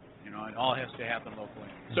local, it all has to happen locally.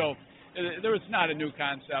 So there was not a new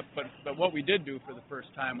concept, but what we did do for the first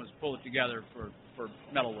time was pull it together for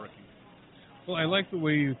metalworking. Well, I like the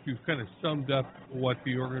way you've kind of summed up what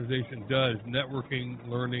the organization does: networking,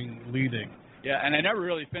 learning, leading. Yeah, and I never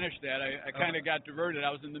really finished that. I kind of got diverted.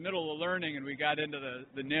 I was in the middle of learning, and we got into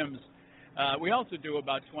the NIMS. We also do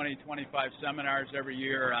about 20, 25 seminars every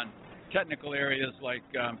year on technical areas like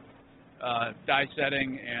die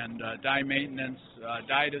setting and die maintenance,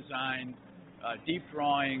 die design, deep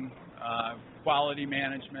drawing, quality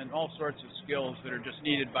management, all sorts of skills that are just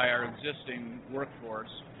needed by our existing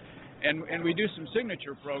workforce. And we do some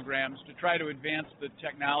signature programs to try to advance the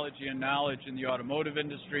technology and knowledge in the automotive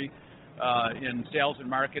industry, in sales and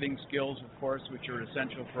marketing skills, of course, which are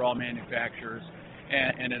essential for all manufacturers,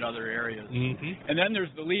 and in other areas. And then there's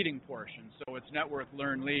the leading portion. So it's network,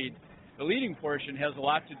 learn, lead. The leading portion has a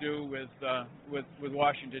lot to do with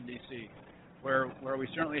Washington, D.C., where we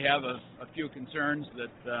certainly have a few concerns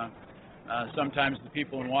that sometimes the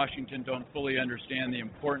people in Washington don't fully understand the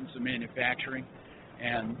importance of manufacturing,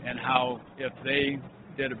 and how if they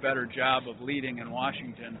did a better job of leading in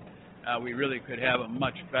Washington, we really could have a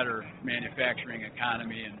much better manufacturing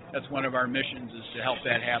economy, and that's one of our missions, is to help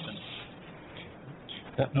that happen.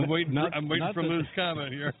 I'm waiting for Lou's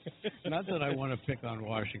comment here. Not that I want to pick on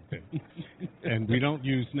Washington, and we don't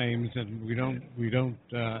use names, and we don't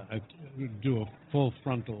do a full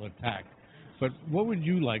frontal attack. But what would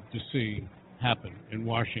you like to see happen in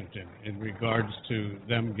Washington in regards to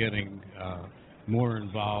them getting more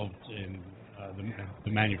involved in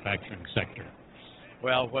the manufacturing sector?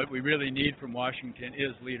 Well, what we really need from Washington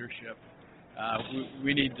is leadership.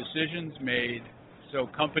 We need decisions made so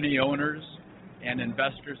company owners and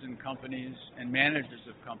investors in companies and managers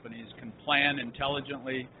of companies can plan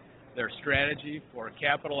intelligently their strategy for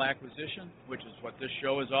capital acquisition, which is what this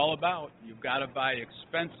show is all about. You've got to buy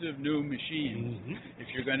expensive new machines if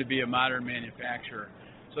you're going to be a modern manufacturer.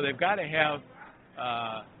 So they've got to have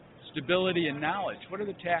stability and knowledge. What are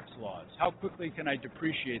the tax laws? How quickly can I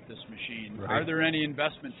depreciate this machine? Right. Are there any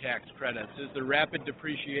investment tax credits? Is there rapid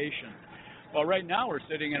depreciation? Well, right now we're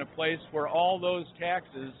sitting in a place where all those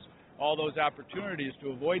taxes, all those opportunities to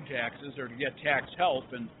avoid taxes or to get tax help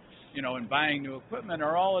and buying new equipment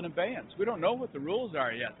are all in abeyance. We don't know what the rules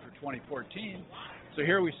are yet for 2014. So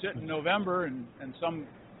here we sit in November and some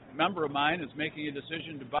member of mine is making a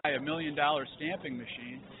decision to buy $1 million stamping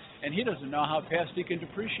machine, and he doesn't know how fast he can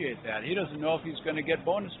depreciate that. He doesn't know if he's going to get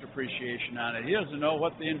bonus depreciation on it. He doesn't know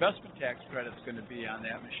what the investment tax credit's going to be on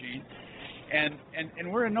that machine.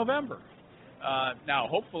 And we're in November. Now,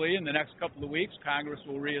 hopefully, in the next couple of weeks, Congress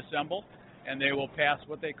will reassemble, and they will pass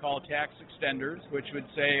what they call tax extenders, which would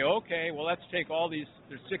say, okay, well, let's take all these,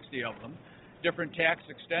 there's 60 of them, different tax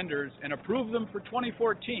extenders, and approve them for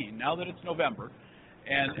 2014, now that it's November.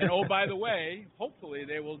 And oh, by the way, hopefully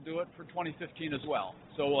they will do it for 2015 as well.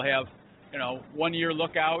 So we'll have, 1 year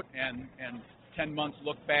look out and 10 months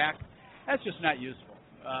look back. That's just not useful.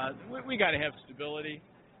 We got to have stability,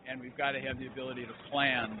 and we've got to have the ability to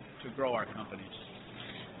plan to grow our companies.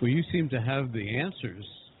 Well, you seem to have the answers.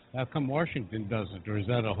 How come Washington doesn't, or is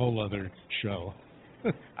that a whole other show?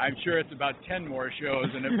 I'm sure it's about 10 more shows,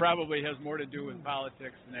 and it probably has more to do with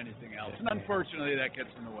politics than anything else. And unfortunately, that gets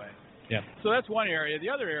in the way. Yeah. So that's one area. The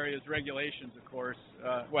other area is regulations, of course.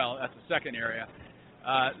 Well, that's the second area.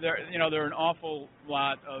 There are an awful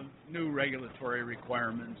lot of new regulatory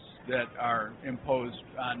requirements that are imposed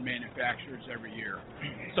on manufacturers every year.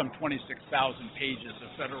 Some 26,000 pages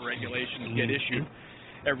of federal regulations get issued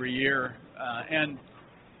every year, and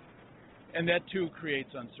that too creates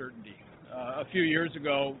uncertainty. A few years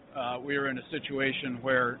ago, we were in a situation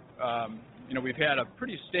where we've had a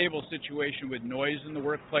pretty stable situation with noise in the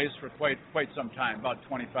workplace for quite some time, about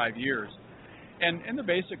 25 years. And the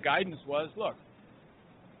basic guidance was, look,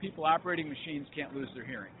 people operating machines can't lose their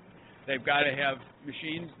hearing. They've got to have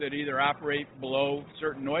machines that either operate below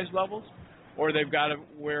certain noise levels, or they've got to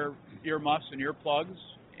wear earmuffs and earplugs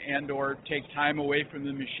and or take time away from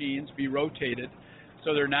the machines, be rotated,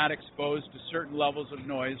 so they're not exposed to certain levels of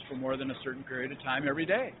noise for more than a certain period of time every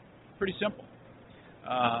day. Pretty simple.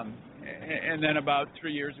 And then about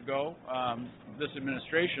 3 years ago, this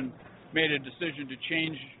administration made a decision to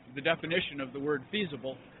change the definition of the word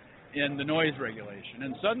feasible in the noise regulation.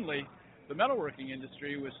 And suddenly, the metalworking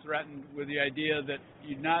industry was threatened with the idea that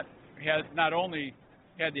you not only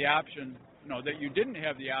had the option, that you didn't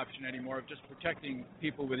have the option anymore of just protecting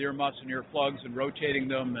people with earmuffs and earplugs and rotating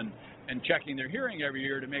them and checking their hearing every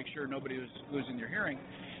year to make sure nobody was losing their hearing.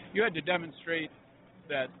 You had to demonstrate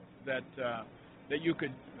that you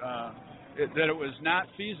could that it was not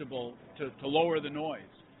feasible to lower the noise.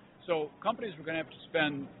 So companies were going to have to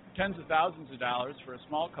spend tens of thousands of dollars for a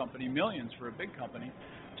small company, millions for a big company,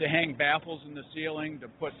 to hang baffles in the ceiling, to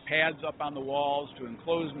put pads up on the walls, to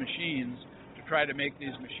enclose machines, to try to make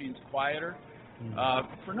these machines quieter,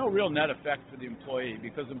 for no real net effect for the employee,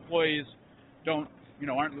 because employees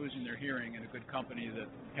aren't losing their hearing in a good company that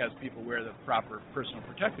has people wear the proper personal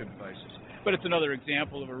protective devices. But it's another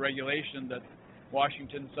example of a regulation that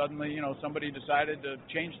Washington suddenly, somebody decided to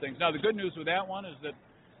change things. Now, the good news with that one is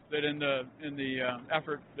that in the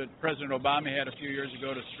effort that President Obama had a few years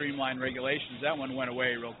ago to streamline regulations, that one went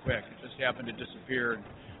away real quick. It just happened to disappear.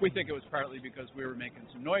 We think it was partly because we were making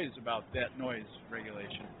some noise about that noise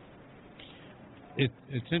regulation.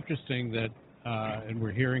 It's interesting that, and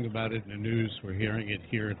we're hearing about it in the news, we're hearing it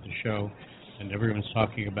here at the show, and everyone's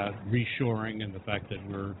talking about reshoring and the fact that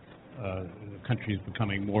the country is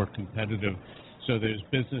becoming more competitive. So there's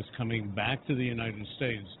business coming back to the United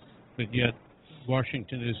States, but yet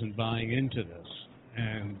Washington isn't buying into this.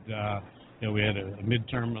 And we had a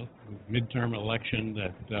midterm election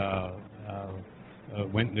that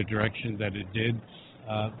went in the direction that it did.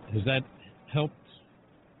 Has that helped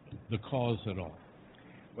the cause at all?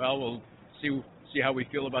 Well, we'll see how we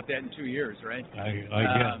feel about that in 2 years, right? I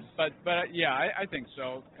guess. But yeah, I think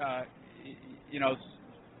so.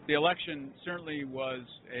 The election certainly was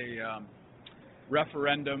a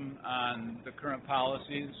referendum on the current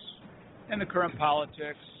policies and the current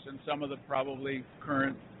politics and some of the probably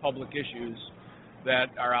current public issues that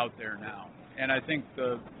are out there now. And I think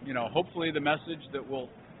hopefully the message that will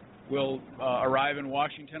arrive in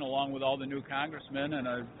Washington, along with all the new congressmen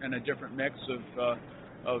and a different mix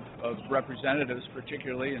of representatives,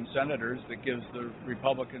 particularly, and senators, that gives the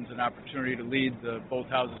Republicans an opportunity to lead both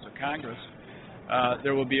houses of Congress.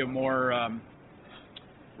 There will be a more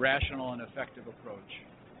rational and effective approach,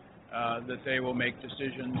 that they will make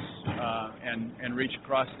decisions and reach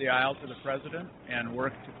across the aisle to the president and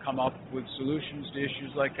work to come up with solutions to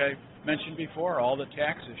issues like I mentioned before, all the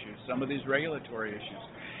tax issues, some of these regulatory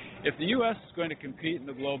issues. If the U.S. is going to compete in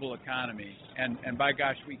the global economy, and by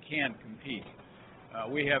gosh, we can compete.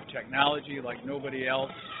 We have technology like nobody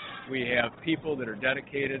else. We have people that are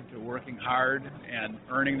dedicated to working hard and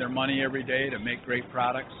earning their money every day to make great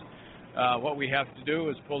products. What we have to do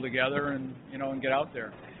is pull together and get out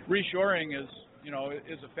there. Reshoring is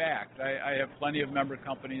a fact. I have plenty of member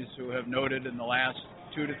companies who have noted in the last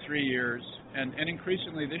 2 to 3 years, and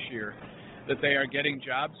increasingly this year, that they are getting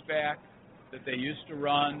jobs back that they used to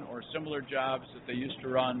run, or similar jobs that they used to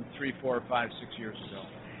run 3, 4, 5, 6 years ago.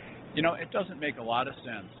 It doesn't make a lot of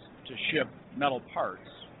sense to ship metal parts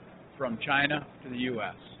from China to the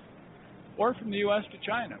U.S., or from the U.S. to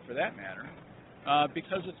China, for that matter,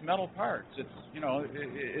 because it's metal parts.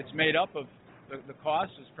 It's made up of the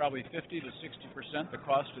cost is probably 50 to 60% the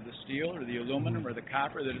cost of the steel or the aluminum or the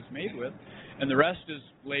copper that it's made with, and the rest is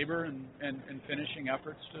labor and finishing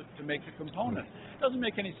efforts to make the component. It doesn't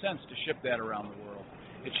make any sense to ship that around the world.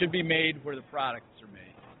 It should be made where the products are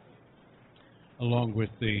made. Along with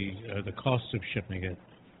the cost of shipping it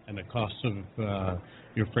and the cost of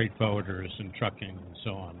your freight forwarders and trucking and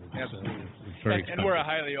so on. Absolutely. It's very expensive. And we're a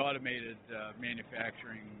highly automated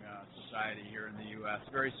manufacturing society here in the U.S.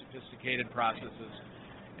 Very sophisticated processes,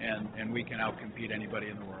 and we can outcompete anybody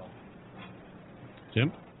in the world.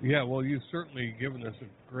 Jim? Yeah, well, you've certainly given us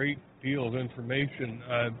a great deal of information.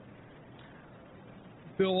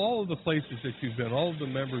 Bill, all of the places that you've been, all of the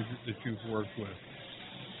members that you've worked with,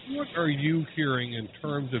 what are you hearing in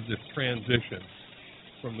terms of this transition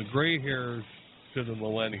from the gray hairs to the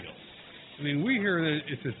millennials? I mean, we hear that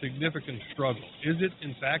it's a significant struggle. Is it,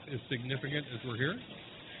 in fact, as significant as we're hearing?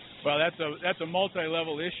 Well, that's a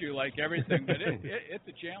multi-level issue like everything, but it's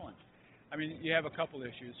a challenge. I mean, you have a couple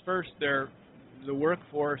issues. First, the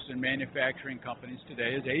workforce in manufacturing companies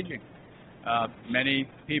today is aging. Many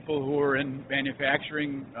people who are in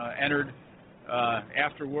manufacturing entered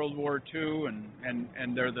after World War II,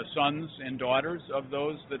 and they're the sons and daughters of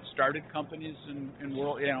those that started companies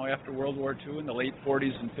after World War II in the late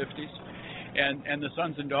 40s and 50s, and the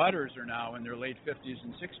sons and daughters are now in their late 50s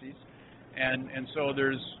and 60s, and so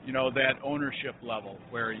there's that ownership level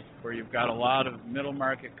where you've got a lot of middle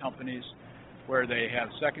market companies where they have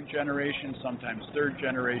second generation, sometimes third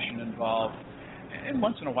generation involved, and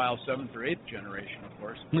once in a while, 7th or 8th generation, of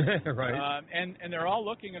course. Right. And they're all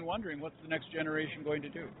looking and wondering, what's the next generation going to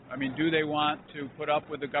do? I mean, do they want to put up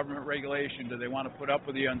with the government regulation? Do they want to put up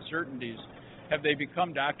with the uncertainties? Have they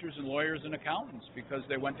become doctors and lawyers and accountants because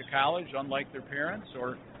they went to college, unlike their parents,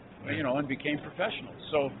 or and became professionals?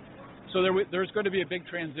 So there's going to be a big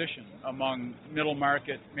transition among middle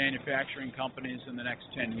market manufacturing companies in the next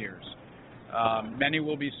 10 years. Many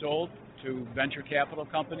will be sold to venture capital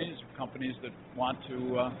companies that want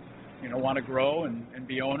to grow and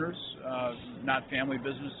be owners, not family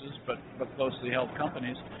businesses, but closely held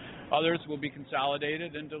companies. Others will be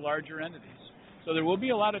consolidated into larger entities. So there will be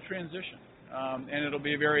a lot of transition, and it'll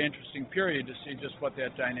be a very interesting period to see just what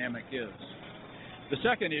that dynamic is. The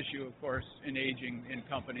second issue, of course, in aging in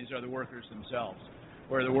companies are the workers themselves,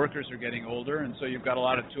 where the workers are getting older, and so you've got a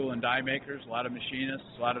lot of tool and die makers, a lot of machinists,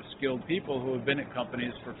 a lot of skilled people who have been at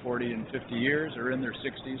companies for 40 and 50 years or in their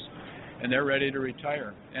 60s, and they're ready to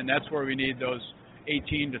retire. And that's where we need those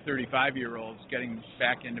 18 to 35-year-olds getting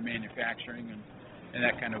back into manufacturing, and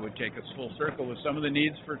that kind of would take us full circle with some of the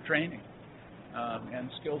needs for training and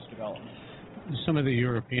skills development. Some of the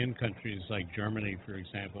European countries, like Germany, for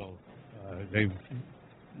example, they've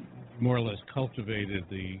more or less cultivated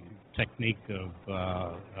the technique of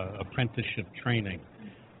apprenticeship training.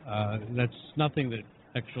 That's nothing that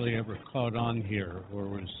actually ever caught on here or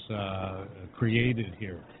was created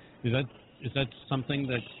here. Is that something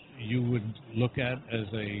that you would look at as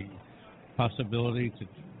a possibility to,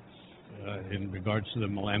 in regards to the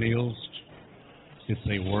millennials, if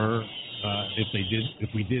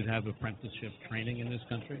we did have apprenticeship training in this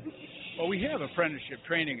country? Well, we have apprenticeship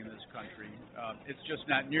training in this country. It's just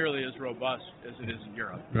not nearly as robust as it is in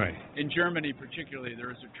Europe. Right. In Germany, particularly,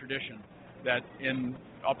 there is a tradition that in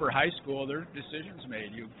upper high school, there are decisions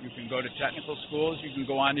made. You can go to technical schools, you can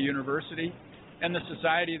go on to university, and the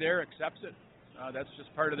society there accepts it. That's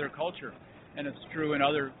just part of their culture, and it's true in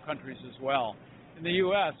other countries as well. In the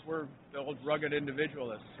U.S., we're the old rugged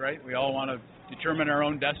individualists, right? We all want to determine our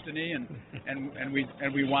own destiny, and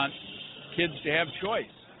we want kids to have choice.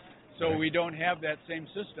 So we don't have that same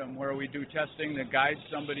system where we do testing that guides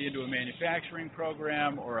somebody into a manufacturing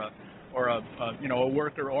program or a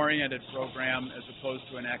worker-oriented program as opposed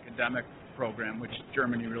to an academic program, which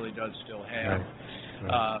Germany really does still have.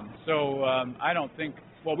 Right. I don't think.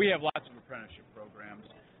 Well, we have lots of apprenticeship programs.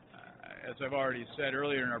 As I've already said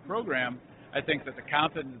earlier in our program, I think that the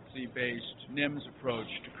competency-based NIMS approach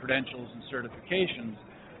to credentials and certifications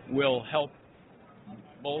will help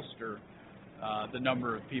bolster the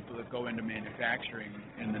number of people that go into manufacturing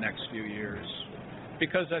in the next few years.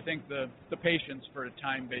 Because I think the patience for a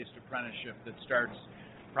time-based apprenticeship that starts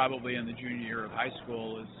probably in the junior year of high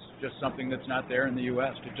school is just something that's not there in the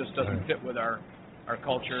U.S. It just doesn't fit with our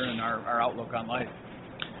culture and our outlook on life.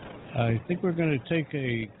 I think we're going to take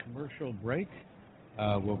a commercial break.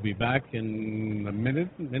 We'll be back in a minute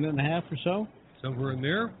and a half or so. Somewhere in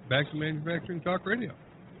there, back to Manufacturing Talk Radio.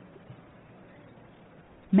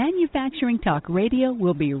 Manufacturing Talk Radio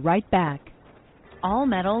will be right back. All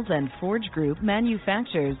Metals and Forge Group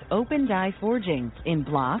manufactures open die forgings in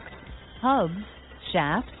blocks, hubs,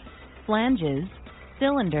 shafts, flanges,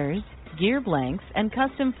 cylinders, gear blanks, and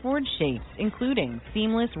custom forge shapes, including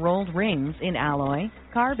seamless rolled rings in alloy,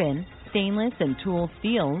 carbon, stainless and tool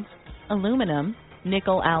steels, aluminum,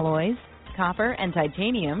 nickel alloys, copper and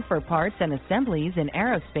titanium for parts and assemblies in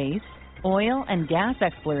aerospace, oil and gas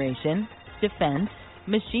exploration, defense,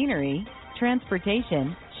 machinery,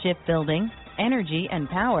 transportation, shipbuilding, energy and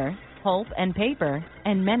power, pulp and paper,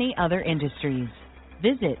 and many other industries.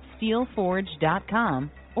 Visit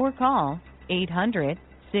steelforge.com or call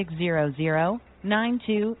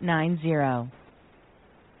 800-600-9290.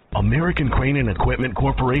 American Crane and Equipment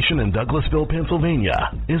Corporation in Douglasville,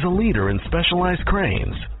 Pennsylvania is a leader in specialized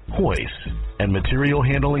cranes, hoists, and material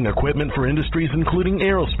handling equipment for industries including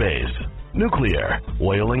aerospace, nuclear,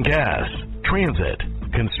 oil and gas, transit,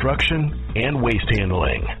 construction, and waste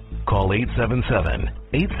handling. Call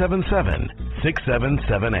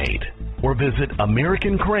 877-877-6778 or visit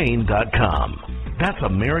AmericanCrane.com. That's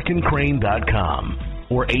AmericanCrane.com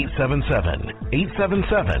or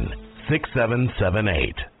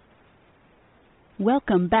 877-877-6778.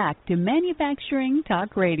 Welcome back to Manufacturing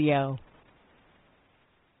Talk Radio.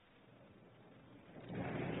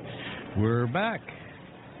 We're back.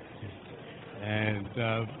 And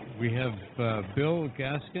we have Bill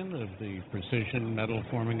Gaskin of the Precision Metal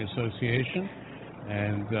Forming Association,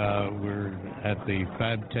 and we're at the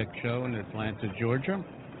FabTech show in Atlanta, Georgia,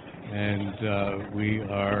 and we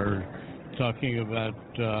are talking about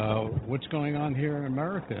what's going on here in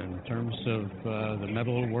America in terms of the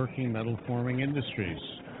metalworking, metal forming industries.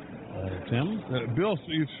 Tim? Bill, so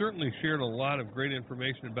you've certainly shared a lot of great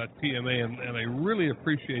information about PMA, and I really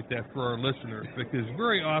appreciate that for our listeners, because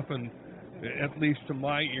very often, at least to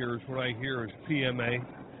my ears, what I hear is PMA,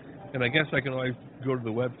 and I guess I can always go to the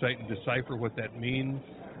website and decipher what that means,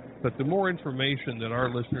 but the more information that our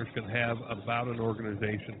listeners can have about an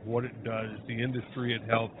organization, what it does, the industry it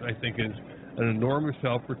helps, I think is an enormous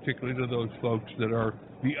help, particularly to those folks that are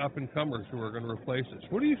the up-and-comers who are going to replace us.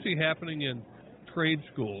 What do you see happening in trade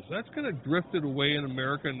schools? That's kind of drifted away in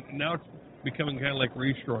America, and now it's becoming kind of like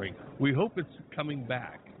reshoring. We hope it's coming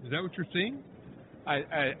back. Is that what you're seeing?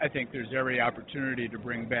 I think there's every opportunity to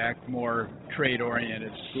bring back more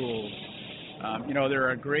trade-oriented schools. There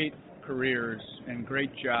are great careers and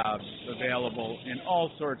great jobs available in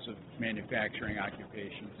all sorts of manufacturing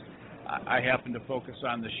occupations. I happen to focus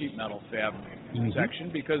on the sheet metal fab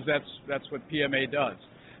section because that's what PMA does.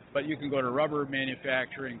 But you can go to rubber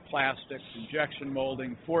manufacturing, plastics, injection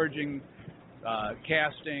molding, forging,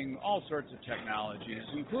 casting, all sorts of technologies,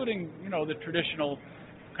 including, the traditional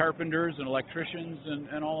carpenters and electricians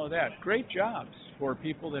and all of that. Great jobs for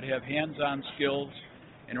people that have hands-on skills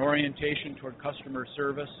and orientation toward customer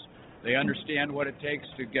service. They understand what it takes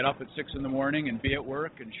to get up at 6 in the morning and be at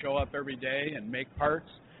work and show up every day and make parts,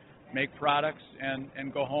 make products,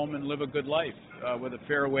 and go home and live a good life with a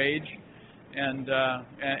fair wage and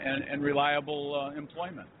reliable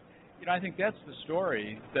employment. I think that's the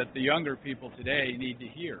story that the younger people today need to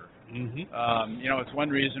hear. It's one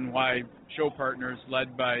reason why Show Partners,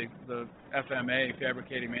 led by the FMA,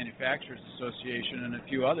 Fabricating Manufacturers Association, and a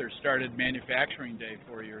few others, started Manufacturing Day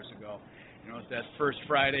 4 years ago. It's that first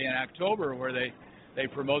Friday in October where they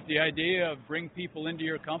promote the idea of bring people into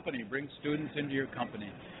your company, bring students into your company.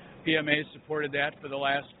 PMA supported that for the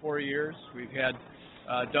last 4 years. We've had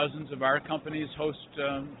dozens of our companies host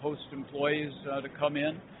employees to come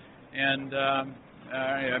in and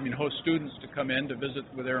host students to come in to visit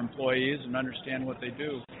with their employees and understand what they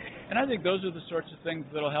do. And I think those are the sorts of things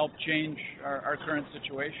that will help change our current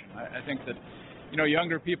situation. I think that,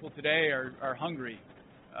 younger people today are hungry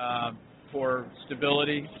for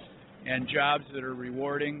stability and jobs that are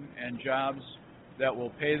rewarding and jobs that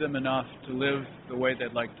will pay them enough to live the way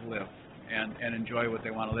they'd like to live and enjoy what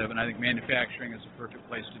they want to live. And I think manufacturing is a perfect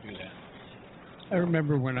place to do that. I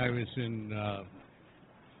remember when I was in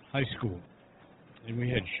high school, and we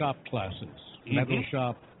had shop classes, metal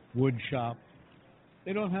shop, wood shop.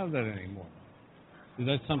 They don't have that anymore. Is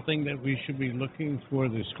that something that we should be looking for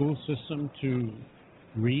the school system to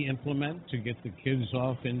re-implement to get the kids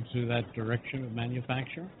off into that direction of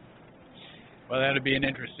manufacture? Well, that'd be an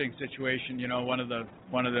interesting situation. You know, one of the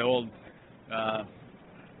old, I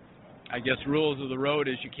guess, rules of the road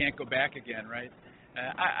is you can't go back again, right?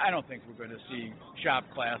 I don't think we're going to see shop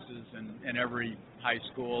classes in every high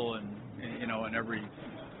school and in every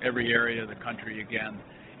area of the country again.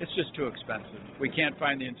 It's just too expensive. We can't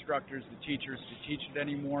find the instructors, the teachers to teach it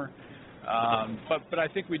anymore. But I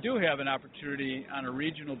think we do have an opportunity on a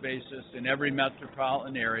regional basis in every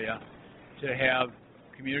metropolitan area to have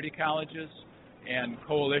community colleges and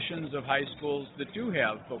coalitions of high schools that do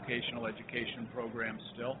have vocational education programs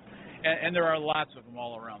still. And there are lots of them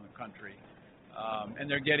all around the country. And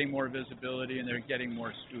they're getting more visibility and they're getting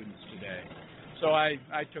more students today. So I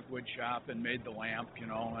took wood shop and made the lamp, when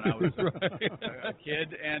I was a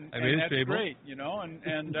kid, and that's great, and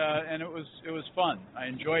it was fun. I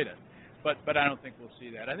enjoyed it, but I don't think we'll see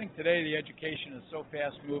that. I think today the education is so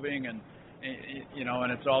fast moving, and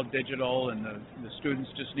it's all digital, and the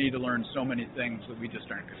students just need to learn so many things that we just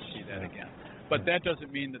aren't going to see that again. But that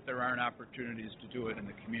doesn't mean that there aren't opportunities to do it in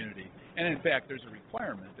the community. And in fact, there's a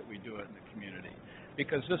requirement that we do it in the community,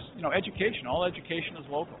 because this, education, all education is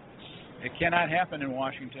local. It cannot happen in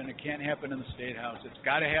Washington. It can't happen in the State House. It's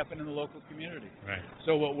got to happen in the local community. Right.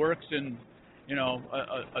 So what works in,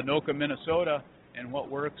 Anoka, Minnesota, and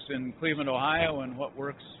what works in Cleveland, Ohio, and what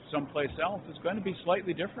works someplace else is going to be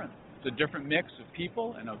slightly different. It's a different mix of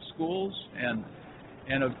people and of schools and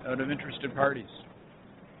of interested parties.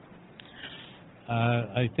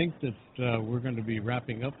 I think that we're going to be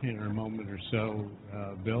wrapping up here in a moment or so.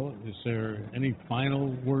 Bill, is there any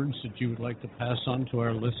final words that you would like to pass on to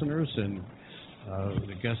our listeners and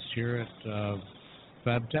the guests here at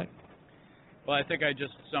FabTech? Well, I think I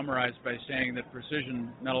just summarized by saying that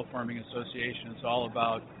Precision Metal Forming Association is all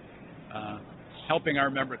about helping our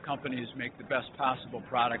member companies make the best possible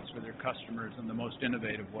products for their customers in the most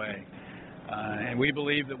innovative way. And we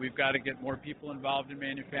believe that we've got to get more people involved in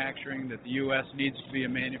manufacturing, that the U.S. needs to be a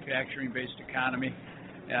manufacturing-based economy,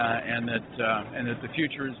 and that the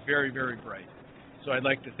future is very, very bright. So I'd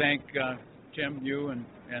like to thank Tim, you, and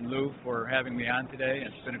Lou for having me on today.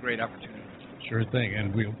 It's been a great opportunity. Sure thing,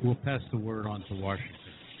 and we'll pass the word on to Washington.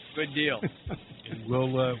 Good deal. And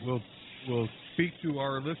we'll speak to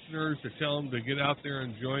our listeners to tell them to get out there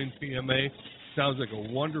and join PMA. Sounds like a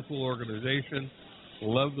wonderful organization.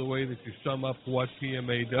 Love the way that you sum up what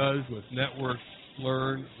PMA does with network,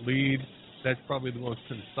 learn, lead. That's probably the most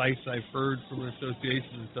concise I've heard from an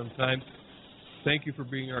association in some time. Thank you for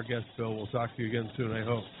being our guest, Bill. We'll talk to you again soon, I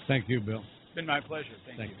hope. Thank you, Bill. It's been my pleasure.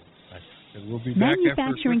 Thank you. Bye. And we'll be back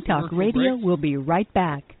Manufacturing after a Talk Radio break. will be right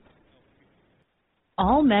back.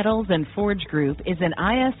 All Metals and Forge Group is an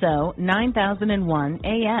ISO 9001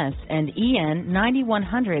 AS and EN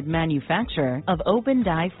 9100 manufacturer of open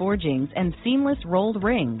die forgings and seamless rolled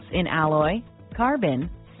rings in alloy, carbon,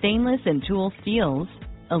 stainless and tool steels,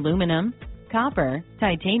 aluminum, copper,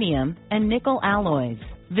 titanium, and nickel alloys.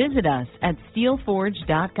 Visit us at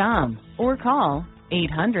steelforge.com or call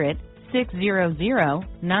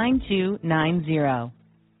 800-600-9290.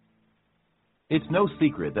 It's no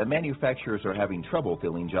secret that manufacturers are having trouble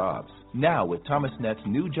filling jobs. Now, with ThomasNet's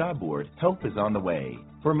new job board, help is on the way.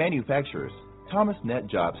 For manufacturers,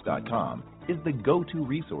 ThomasNetJobs.com is the go-to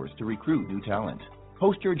resource to recruit new talent.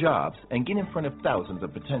 Post your jobs and get in front of thousands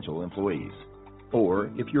of potential employees. Or,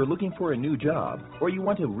 if you're looking for a new job or you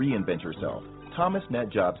want to reinvent yourself,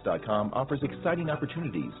 ThomasNetJobs.com offers exciting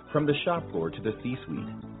opportunities from the shop floor to the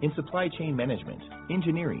C-suite in supply chain management,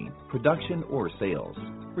 engineering, production, or sales.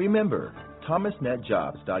 Remember,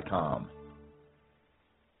 ThomasNetJobs.com.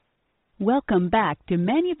 Welcome back to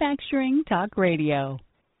Manufacturing Talk Radio.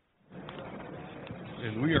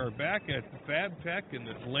 And we are back at FabTech in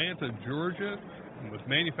Atlanta, Georgia, with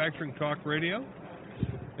Manufacturing Talk Radio.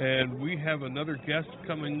 And we have another guest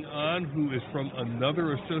coming on who is from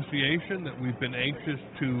another association that we've been anxious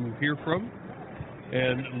to hear from.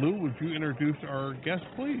 And Lou, would you introduce our guest,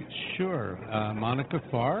 please? Sure. Monica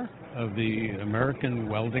Farr of the American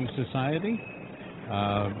Welding Society.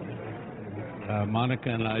 Monica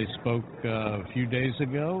and I spoke a few days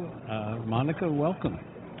ago. Monica, welcome.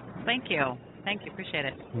 Thank you. Thank you. Appreciate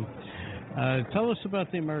it. Tell us about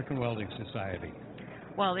the American Welding Society.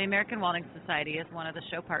 Well, the American Welding Society is one of the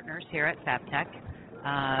show partners here at FabTech.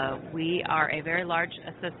 We are a very large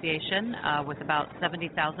association with about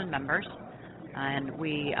 70,000 members. And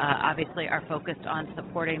we obviously are focused on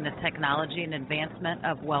supporting the technology and advancement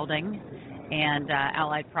of welding and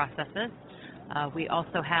allied processes. We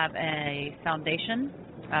also have a foundation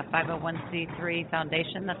a 501c3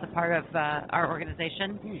 foundation that's a part of our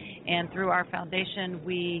organization. And through our foundation,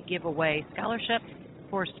 we give away scholarships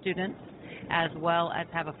for students as well as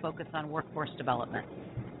have a focus on workforce development.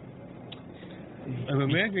 I'm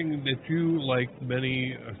imagining that you, like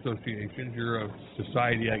many associations, you're a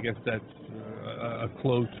society, I guess that's a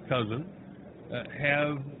close cousin,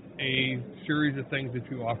 have a series of things that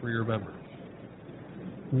you offer your members.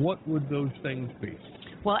 What would those things be?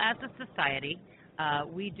 Well, as a society,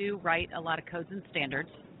 we do write a lot of codes and standards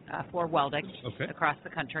for welding across the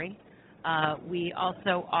country. We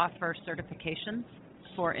also offer certifications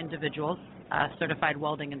for individuals. Certified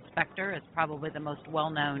Welding Inspector is probably the most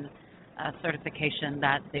well-known certification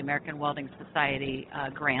that the American Welding Society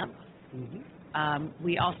grants.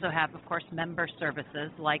 We also have, of course, member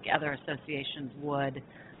services like other associations would,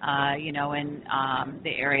 in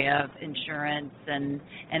the area of insurance and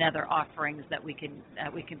other offerings that we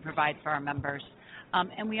can provide for our members.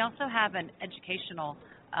 And we also have an educational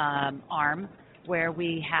arm where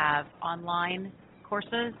we have online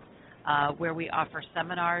courses, where we offer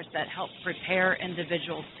seminars that help prepare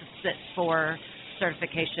individuals to sit for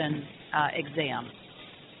certification exams.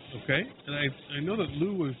 Okay, and I know that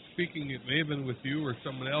Lou was speaking, it may have been with you or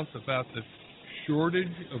someone else, about the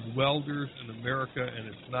shortage of welders in America, and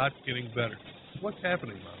it's not getting better. What's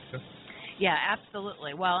happening, Monica? Yeah,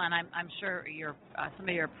 absolutely. Well, and I'm sure some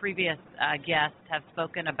of your previous guests have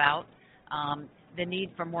spoken about the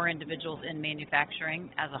need for more individuals in manufacturing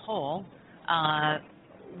as a whole.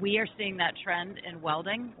 We are seeing that trend in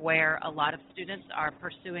welding, where a lot of students are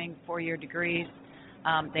pursuing four-year degrees.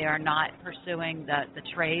 They are not pursuing the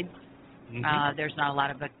trades. There's not a lot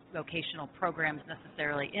of vocational programs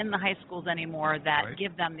necessarily in the high schools anymore that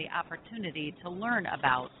give them the opportunity to learn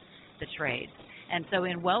about the trades. And so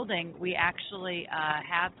in welding, we actually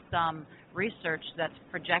have some research that's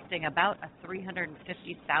projecting about a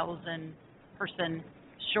 350,000 person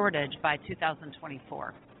shortage by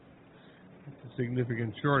 2024. It's a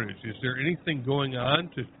significant shortage. Is there anything going on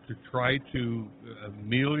to try to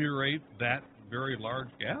ameliorate that very large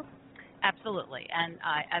gap? Absolutely. And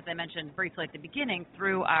as I mentioned briefly at the beginning,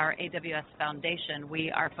 through our AWS Foundation,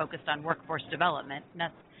 we are focused on workforce development,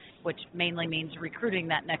 which mainly means recruiting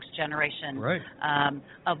that next generation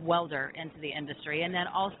of welder into the industry. And then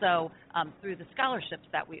also through the scholarships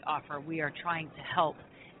that we offer, we are trying to help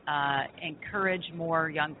encourage more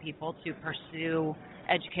young people to pursue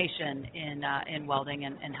education in welding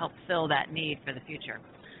and help fill that need for the future.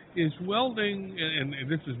 Is welding, and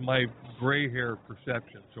this is my gray hair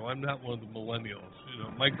perception, so I'm not one of the millennials.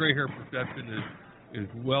 My gray hair perception is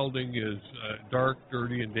welding is dark,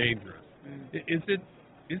 dirty, and dangerous.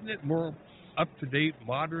 Isn't it more up to date,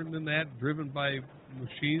 modern than that, driven by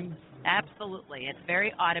machines? Absolutely. It's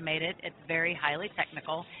very automated. It's very highly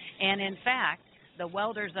technical, and in fact, the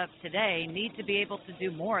welders of today need to be able to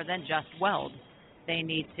do more than just weld. They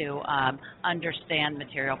need to understand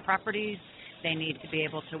material properties. They need to be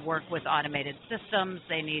able to work with automated systems.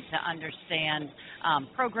 They need to understand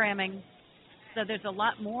programming. So there's a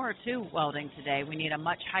lot more to welding today. We need a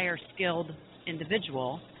much higher skilled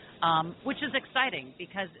individual, which is exciting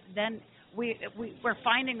because then we're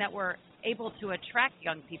finding that we're able to attract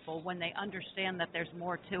young people when they understand that there's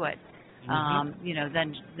more to it,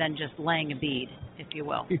 than just laying a bead, if you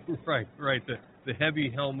will. Right. The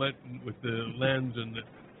heavy helmet with the lens and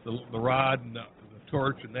the rod and the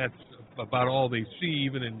torch, and that's about all they see,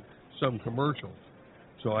 even in some commercials.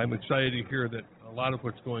 So I'm excited to hear that a lot of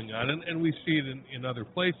what's going on, and we see it in other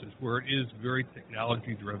places where it is very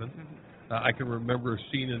technology-driven. I can remember a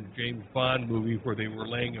scene in a James Bond movie where they were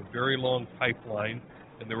laying a very long pipeline,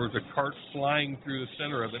 and there was a cart flying through the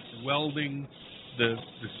center of it, welding the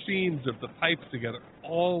seams of the pipes together,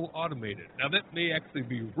 all automated. Now, that may actually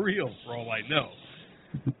be real for all I know.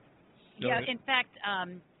 Yeah, in fact,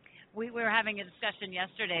 we were having a discussion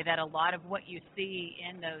yesterday that a lot of what you see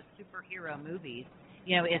in those superhero movies,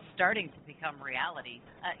 is starting to become reality.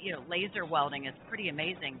 Laser welding is pretty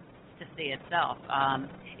amazing to see itself.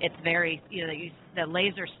 It's very, the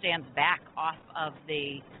laser stands back off of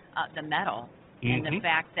the metal, and the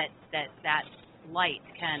fact that light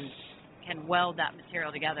can weld that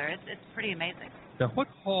material together, it's pretty amazing. Now, what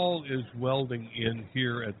hall is welding in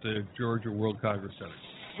here at the Georgia World Congress Center?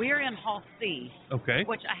 We're in Hall C,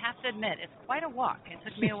 which I have to admit, it's quite a walk. It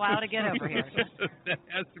took me a while to get over here. That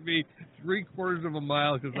has to be 3/4 of a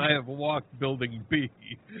mile because I have walked Building B.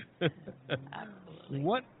 Absolutely.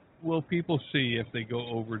 What will people see if they go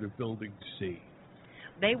over to Building C?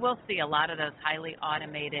 They will see a lot of those highly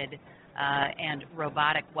automated and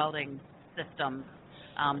robotic welding systems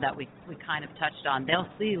that we kind of touched on. They'll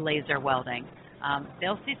see laser welding.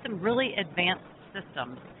 They'll see some really advanced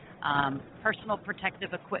systems, personal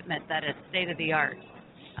protective equipment that is state-of-the-art.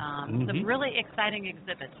 Some really exciting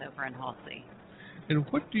exhibits over in Halsey. And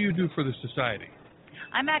what do you do for the society?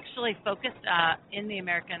 I'm actually focused in the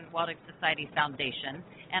American Welding Society Foundation,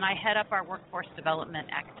 and I head up our workforce development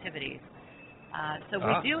activities. So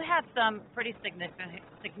we do have some pretty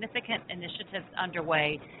significant initiatives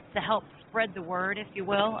underway to help spread the word, if you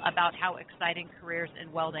will, about how exciting careers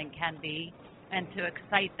in welding can be and to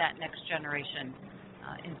excite that next generation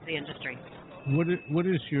into the industry. What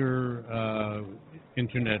is your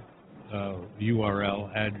internet URL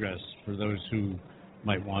address for those who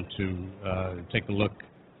might want to take a look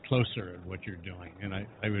closer at what you're doing? And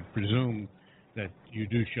I would presume that you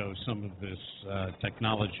do show some of this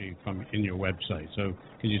technology in your website. So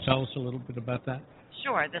can you tell us a little bit about that?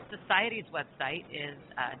 Sure. The Society's website is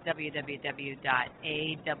www.aws.org.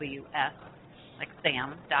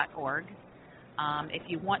 If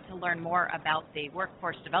you want to learn more about the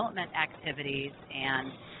workforce development activities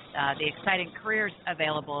and the exciting careers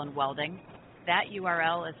available in welding, that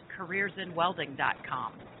URL is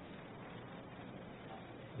careersinwelding.com.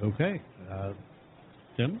 Okay.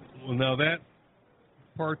 Tim? Well, now that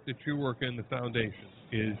part that you work in the foundation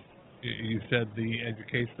is, you said, the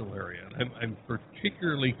educational area. I'm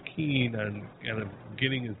particularly keen on kind of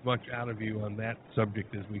getting as much out of you on that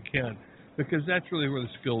subject as we can, because that's really where the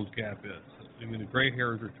skills gap is. I mean, the gray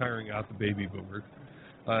hairs are tiring out the baby boomers.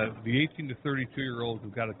 The 18 to 32-year-olds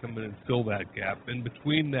have got to come in and fill that gap. In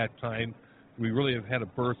between that time, we really have had a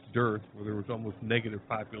birth dearth where there was almost negative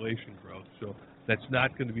population growth. So that's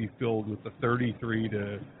not going to be filled with the 33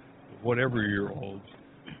 to whatever year olds.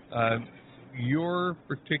 Your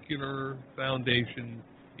particular foundation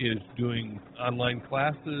is doing online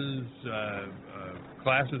classes,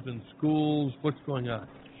 classes in schools. What's going on?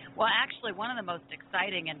 Well, actually, one of the most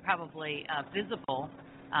exciting and probably visible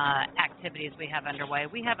activities we have underway,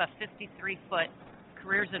 we have a 53-foot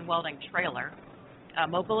Careers in Welding trailer, a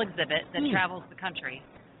mobile exhibit that travels the country.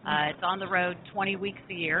 It's on the road 20 weeks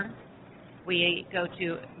a year. We go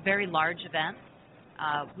to very large events.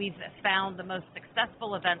 We've found the most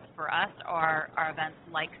successful events for us are events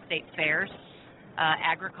like state fairs,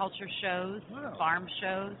 agriculture shows, farm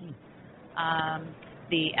shows,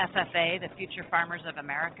 the FFA, the Future Farmers of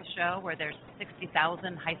America show, where there's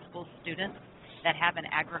 60,000 high school students that have an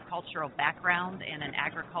agricultural background and an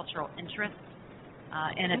agricultural interest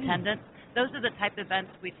in attendance. Those are the type of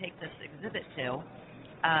events we take this exhibit to.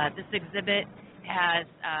 This exhibit has,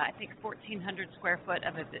 I think, 1,400 square foot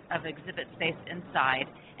of exhibit space inside,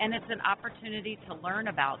 and it's an opportunity to learn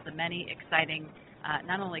about the many exciting,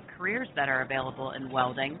 not only careers that are available in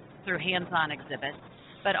welding through hands-on exhibits,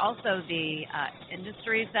 but also the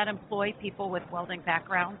industries that employ people with welding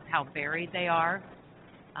backgrounds, how varied they are.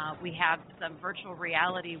 We have some virtual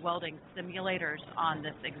reality welding simulators on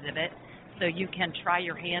this exhibit, so you can try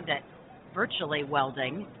your hand at virtually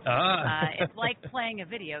welding. It's like playing a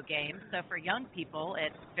video game, so for young people,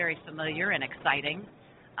 it's very familiar and exciting.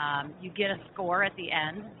 You get a score at the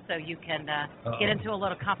end, so you can get into a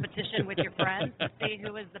little competition with your friends to see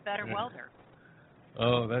who is the better welder.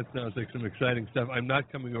 Oh, that sounds like some exciting stuff. I'm not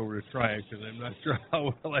coming over to try it because I'm not sure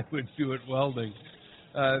how well I would do at welding.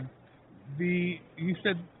 You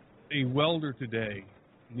said a welder today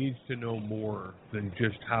needs to know more than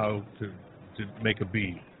just how to make a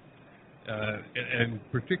bead. And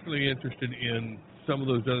particularly interested in some of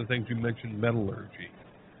those other things you mentioned, metallurgy.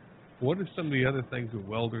 What are some of the other things a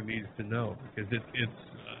welder needs to know? Because it's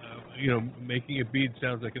making a bead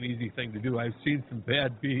sounds like an easy thing to do. I've seen some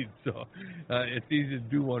bad beads, so it's easy to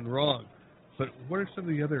do one wrong. But what are some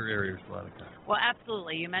of the other areas, Monica? Well,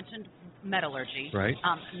 absolutely. You mentioned metallurgy. Right.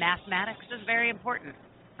 Mathematics is very important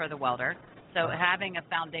for the welder. So having a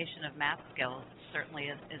foundation of math skills certainly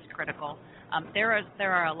is critical. There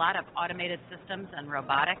are a lot of automated systems and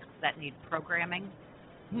robotics that need programming.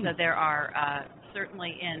 So there are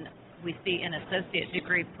certainly we see in associate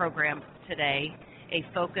degree programs today a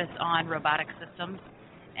focus on robotic systems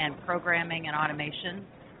and programming and automation.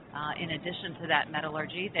 In addition to that,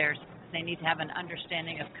 metallurgy, they need to have an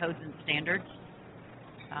understanding of codes and standards.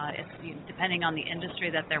 Depending on the industry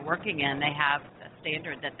that they're working in, they have a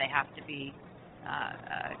standard that they have to be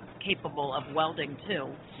capable of welding to.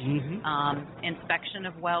 Inspection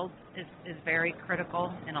of welds is very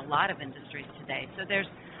critical in a lot of industries today. So there's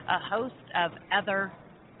a host of other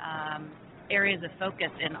areas of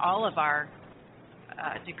focus in all of our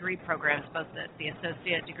degree programs, both at the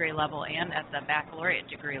associate degree level and at the baccalaureate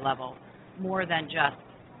degree level, more than just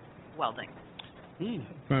welding.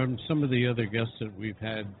 From some of the other guests that we've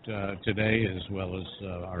had today, as well as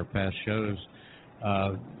our past shows,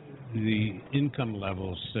 the income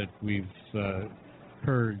levels that we've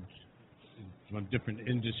heard from different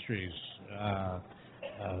industries.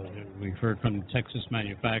 We've heard from Texas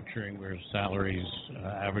manufacturing, where salaries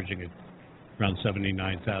averaging at around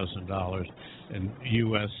 $79,000, and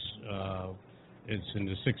U.S. It's in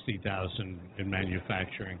the $60,000 in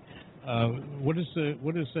manufacturing. What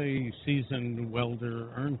does a seasoned welder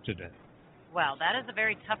earn today? Well, that is a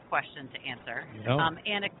very tough question to answer.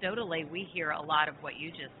 Anecdotally, we hear a lot of what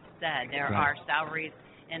you just said. There are salaries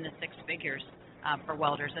in the six figures for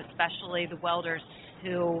welders, especially the welders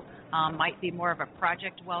who might be more of a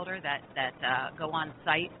project welder that go on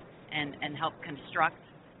site and help construct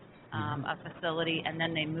a facility, and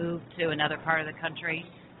then they move to another part of the country.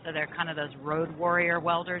 So they're kind of those road warrior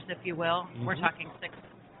welders, if you will. We're talking six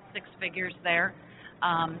figures there.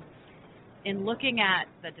 In looking at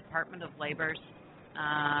the Department of Labor's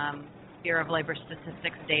Bureau of Labor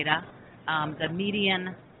Statistics data, the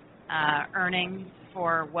median earning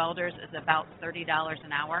for welders is about $30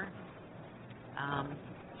 an hour.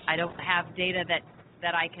 I don't have data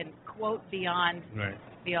that I can quote beyond the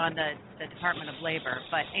Department of Labor,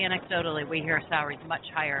 but anecdotally we hear salaries much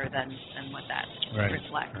higher than what that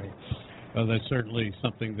reflects. Right. Well, that's certainly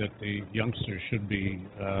something that the youngsters should be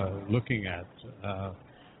looking at.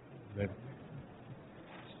 That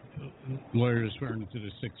lawyers earn into the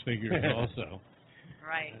six figures also.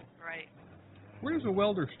 Right. Where does a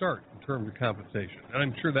welder start in terms of compensation? And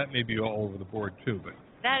I'm sure that may be all over the board too, but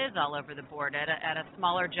that is all over the board. At a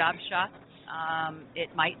smaller job shop,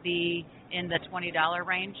 it might be in the $20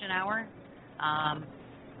 range an hour.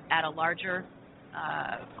 At a larger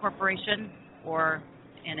corporation or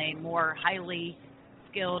in a more highly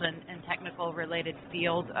skilled and technical related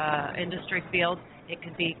field, industry field, it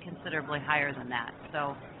could be considerably higher than that.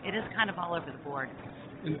 So it is kind of all over the board.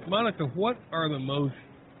 And Monica, what are the most,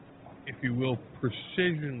 if you will,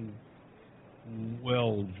 precision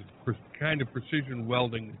welds, kind of precision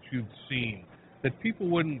welding that you've seen that people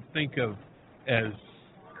wouldn't think of as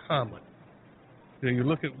common? You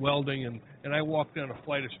look at welding, and I walk down a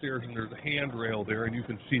flight of stairs, and there's a handrail there, and you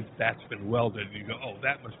can see that's been welded, and you go, oh,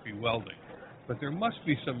 that must be welding. But there must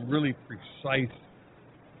be some really precise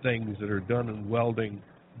things that are done in welding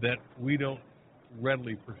that we don't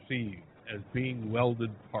readily perceive as being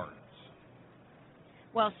welded parts.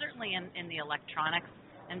 Well, certainly in the electronics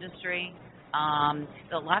industry,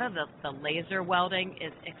 a lot of the laser welding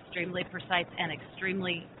is extremely precise and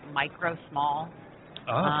extremely micro small.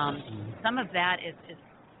 Some of that is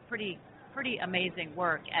pretty amazing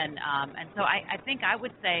work, and so I think I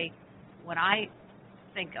would say when I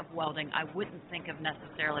think of welding, I wouldn't think of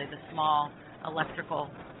necessarily the small electrical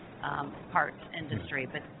parts industry,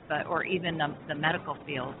 but or even the medical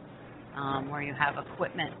field where you have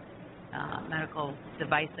equipment, medical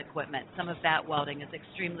device equipment. Some of that welding is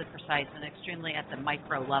extremely precise and extremely at the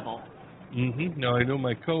micro level. Now, I know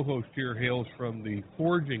my co-host here hails from the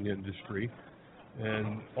forging industry,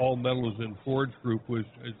 and All Metals in Forge Group,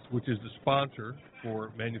 which is the sponsor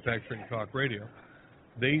for Manufacturing Talk Radio.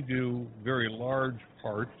 They do very large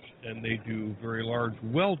parts, and they do very large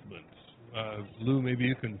weldments. Lou, maybe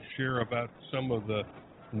you can share about some of the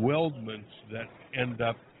weldments that end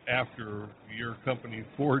up after your company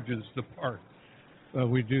forges the part. Well,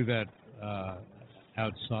 we do that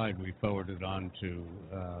outside. We forward it on to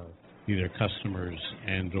either customers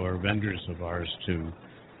and or vendors of ours to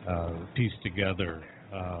piece together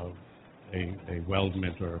a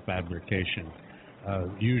weldment or a fabrication.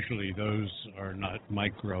 Usually those are not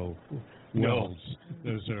micro welds.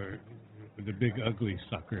 Those are the big ugly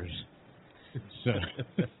suckers. So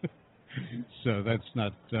that's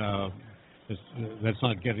not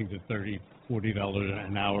getting to $30, $40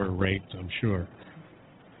 an hour rate, I'm sure.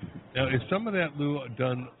 Now, is some of that, Lou,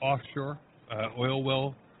 done offshore, oil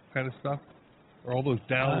well kind of stuff? Or all those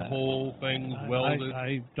downhole things welded?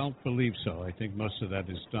 I don't believe so. I think most of that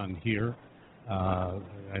is done here.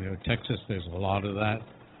 I know Texas, there's a lot of that.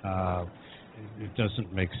 It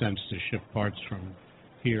doesn't make sense to ship parts from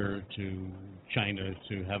here to China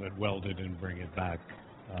to have it welded and bring it back.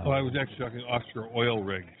 I was actually talking offshore oil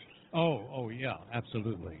rigs. Oh, yeah,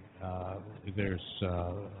 absolutely. There's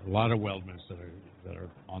a lot of weldments that are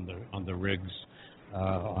on the rigs,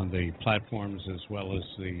 on the platforms, as well as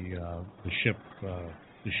the ship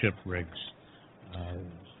rigs.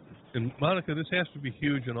 And Monica, this has to be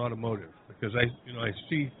huge in automotive because I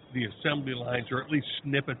see the assembly lines, or at least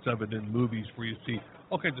snippets of it in movies where you see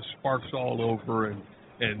all kinds of sparks all over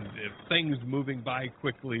and things moving by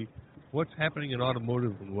quickly. What's happening in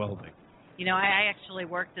automotive and welding? I actually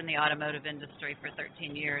worked in the automotive industry for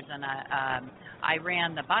 13 years, and I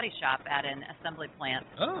ran the body shop at an assembly plant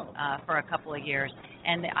for a couple of years,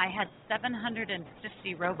 and I had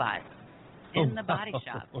 750 robots in the body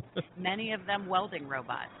shop, many of them welding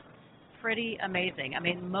robots. Pretty amazing. I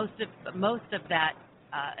mean, most of that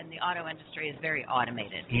in the auto industry is very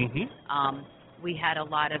automated. We had a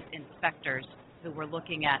lot of inspectors who were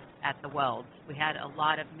looking at the welds. We had a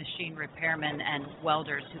lot of machine repairmen and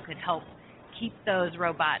welders who could help keep those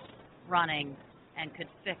robots running and could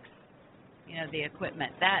fix, the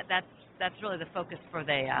equipment. That's really the focus for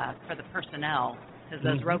the personnel, because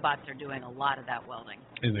those robots are doing a lot of that welding.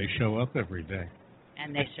 And they show up every day.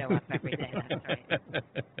 And they show up every day. That's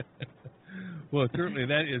right. Well, certainly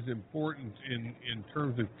that is important in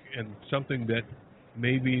terms of, and something that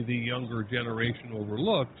maybe the younger generation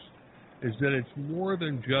overlooks, is that it's more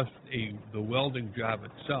than just the welding job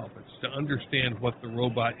itself. It's to understand what the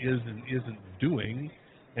robot is and isn't doing,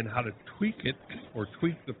 and how to tweak it or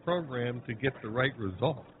tweak the program to get the right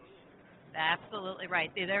result. Absolutely right.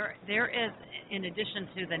 There is, in addition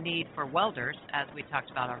to the need for welders, as we talked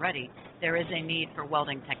about already, there is a need for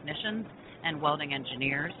welding technicians and welding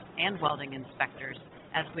engineers and welding inspectors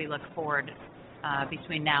as we look forward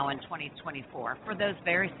between now and 2024 for those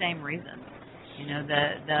very same reasons.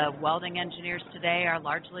 The welding engineers today are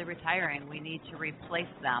largely retiring. We need to replace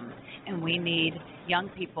them, and we need young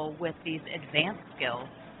people with these advanced skills,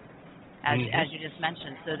 as you just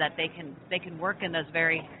mentioned, so that they can work in those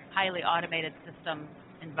very highly automated system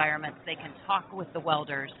environments. They can talk with the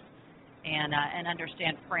welders and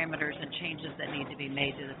understand parameters and changes that need to be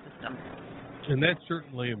made to the system. And that's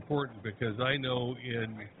certainly important, because I know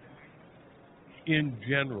in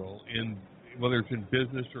general, whether it's in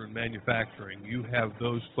business or in manufacturing, you have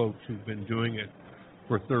those folks who've been doing it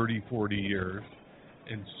for 30, 40 years,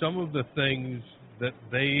 and some of the things that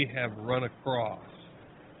they have run across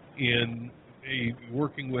in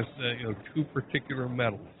working with two particular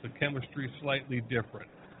metals, the chemistry is slightly different.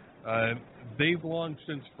 They've long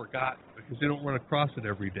since forgotten, because they don't run across it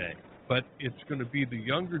every day. But it's going to be the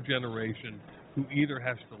younger generation who either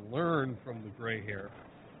has to learn from the gray hair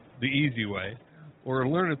the easy way, or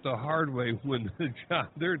learn it the hard way when the job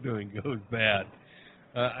they're doing goes bad.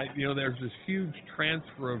 There's this huge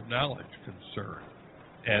transfer of knowledge concern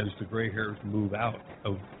as the gray hairs move out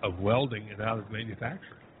of welding and out of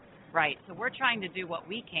manufacturing. Right. So we're trying to do what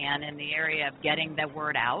we can in the area of getting the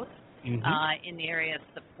word out, in the area of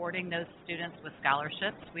supporting those students with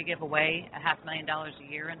scholarships. We give away $500,000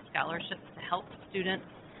 a year in scholarships to help students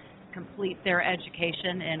complete their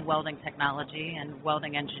education in welding technology and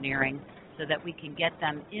welding engineering, so that we can get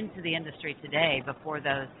them into the industry today before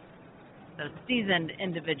those seasoned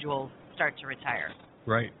individuals start to retire.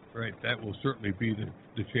 Right. That will certainly be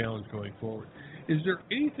the challenge going forward. Is there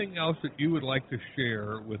anything else that you would like to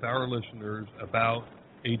share with our listeners about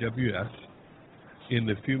AWS in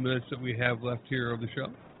the few minutes that we have left here of the show?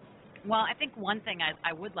 Well, I think one thing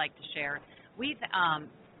I would like to share, we've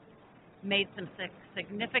made some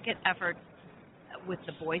significant efforts with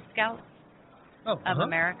the Boy Scouts of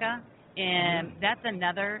America. And that's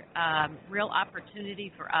another real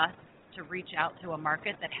opportunity for us to reach out to a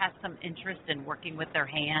market that has some interest in working with their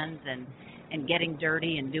hands and getting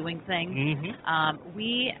dirty and doing things.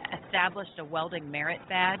 We established a welding merit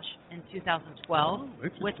badge in 2012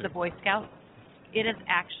 with the Boy Scouts. It is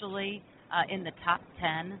actually in the top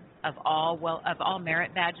 10 of all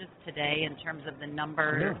merit badges today in terms of the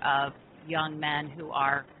number of young men who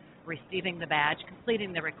are receiving the badge,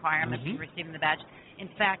 completing the requirements and receiving the badge. In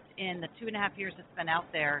fact, in the 2.5 years it's been out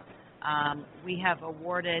there, we have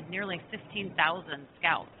awarded nearly 15,000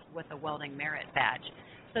 scouts with a welding merit badge.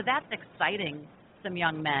 So that's exciting some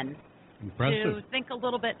young men to think a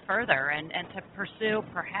little bit further and to pursue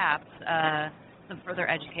perhaps some further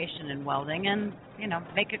education in welding and,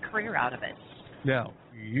 make a career out of it. Now,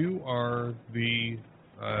 you are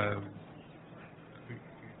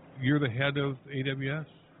you're the head of AWS?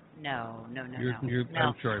 No.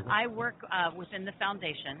 I'm sorry. I work within the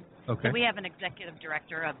foundation. Okay. So we have an executive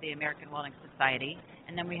director of the American Welding Society,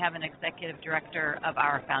 and then we have an executive director of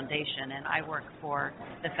our foundation, and I work for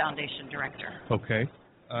the foundation director. Okay.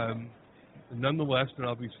 Nonetheless, and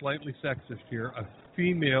I'll be slightly sexist here, a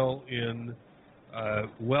female in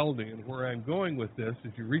welding, and where I'm going with this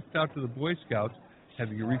is you reached out to the Boy Scouts.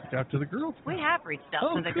 Have you reached out to the Girl Scouts? We have reached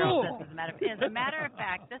out to the Girl Scouts. As a matter of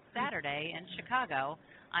fact, this Saturday in Chicago,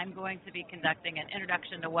 I'm going to be conducting an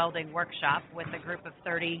Introduction to Welding workshop with a group of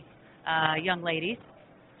 30 young ladies,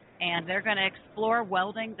 and they're going to explore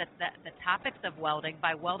welding, the topics of welding,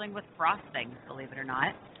 by welding with frosting, believe it or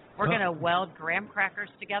not. We're going to weld graham crackers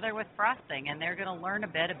together with frosting, and they're going to learn a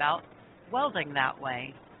bit about welding that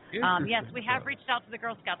way. Yes, we have reached out to the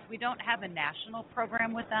Girl Scouts. We don't have a national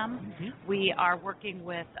program with them. Mm-hmm. We are working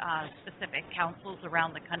with specific councils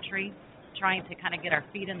around the country, trying to kind of get our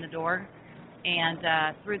feet in the door. And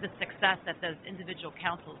through the success at those individual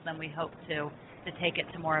councils, then we hope to take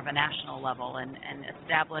it to more of a national level and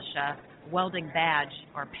establish a welding badge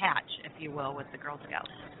or patch, if you will, with the Girl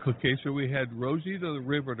Scouts. Okay, so we had Rosie the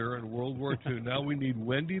Riveter in World War II. Now we need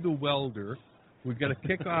Wendy the Welder. We've got to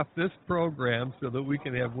kick off this program so that we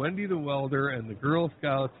can have Wendy the Welder and the Girl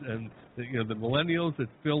Scouts and the millennials that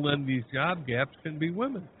fill in these job gaps can be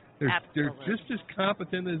women. They're just as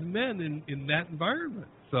competent as men in that environment.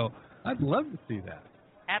 So I'd love to see that.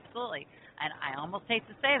 Absolutely. And I almost hate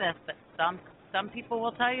to say this, but some people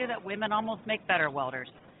will tell you that women almost make better welders.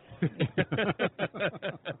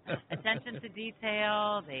 Attention to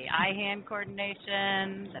detail, the eye-hand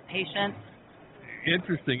coordination, the patience.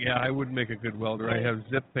 Interesting. Yeah, I would make a good welder. I have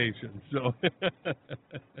zip patience. So,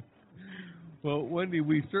 well, Wendy,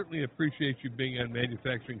 we certainly appreciate you being on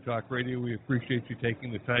Manufacturing Talk Radio. We appreciate you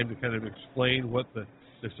taking the time to kind of explain what the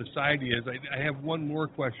society is. I have one more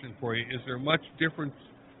question for you. Is there much difference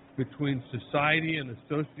between society and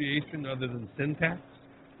association other than syntax?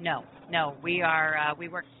 No. We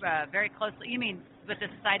work very closely. You mean with the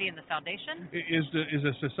society and the foundation? Is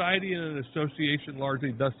a society and an association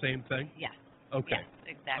largely the same thing? Yes. Okay. Yes,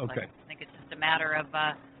 exactly. Okay. I think it's just a matter of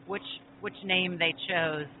which name they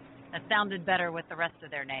chose that sounded better with the rest of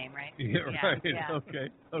their name, right? Yeah, right. Yeah. Okay.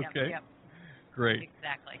 Yep. Great.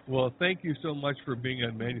 Exactly. Well, thank you so much for being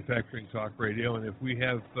on Manufacturing Talk Radio. And if we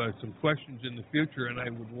have some questions in the future, and I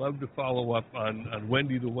would love to follow up on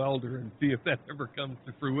Wendy the Welder and see if that ever comes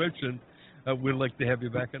to fruition, we'd like to have you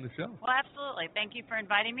back on the show. Well, absolutely. Thank you for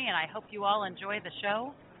inviting me, and I hope you all enjoy the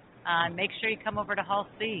show. Make sure you come over to Hall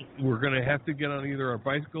C. We're going to have to get on either our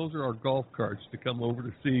bicycles or our golf carts to come over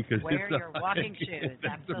to see. Wear your walking shoes,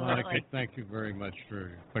 absolutely. Monica, thank you very much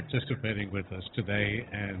for participating with us today,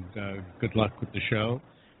 and good luck with the show,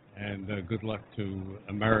 and good luck to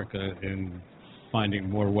America in finding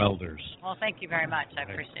more welders. Well, thank you very much. I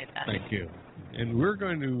appreciate that. Thank you. And we're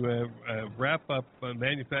going to wrap up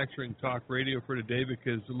Manufacturing Talk Radio for today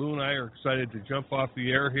because Lou and I are excited to jump off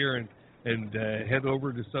the air here and head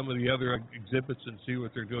over to some of the other exhibits and see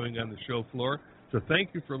what they're doing on the show floor. So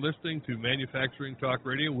thank you for listening to Manufacturing Talk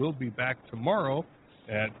Radio. We'll be back tomorrow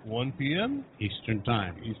at 1 p.m. Eastern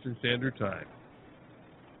Standard Time.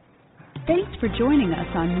 Thanks for joining us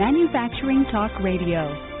on Manufacturing Talk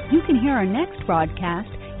Radio. You can hear our next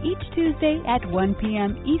broadcast each Tuesday at 1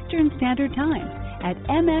 p.m. Eastern Standard Time at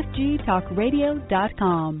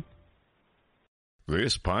mfgtalkradio.com.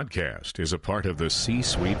 This podcast is a part of the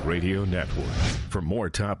C-Suite Radio Network. For more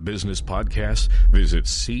top business podcasts, visit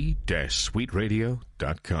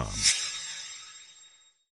c-suiteradio.com.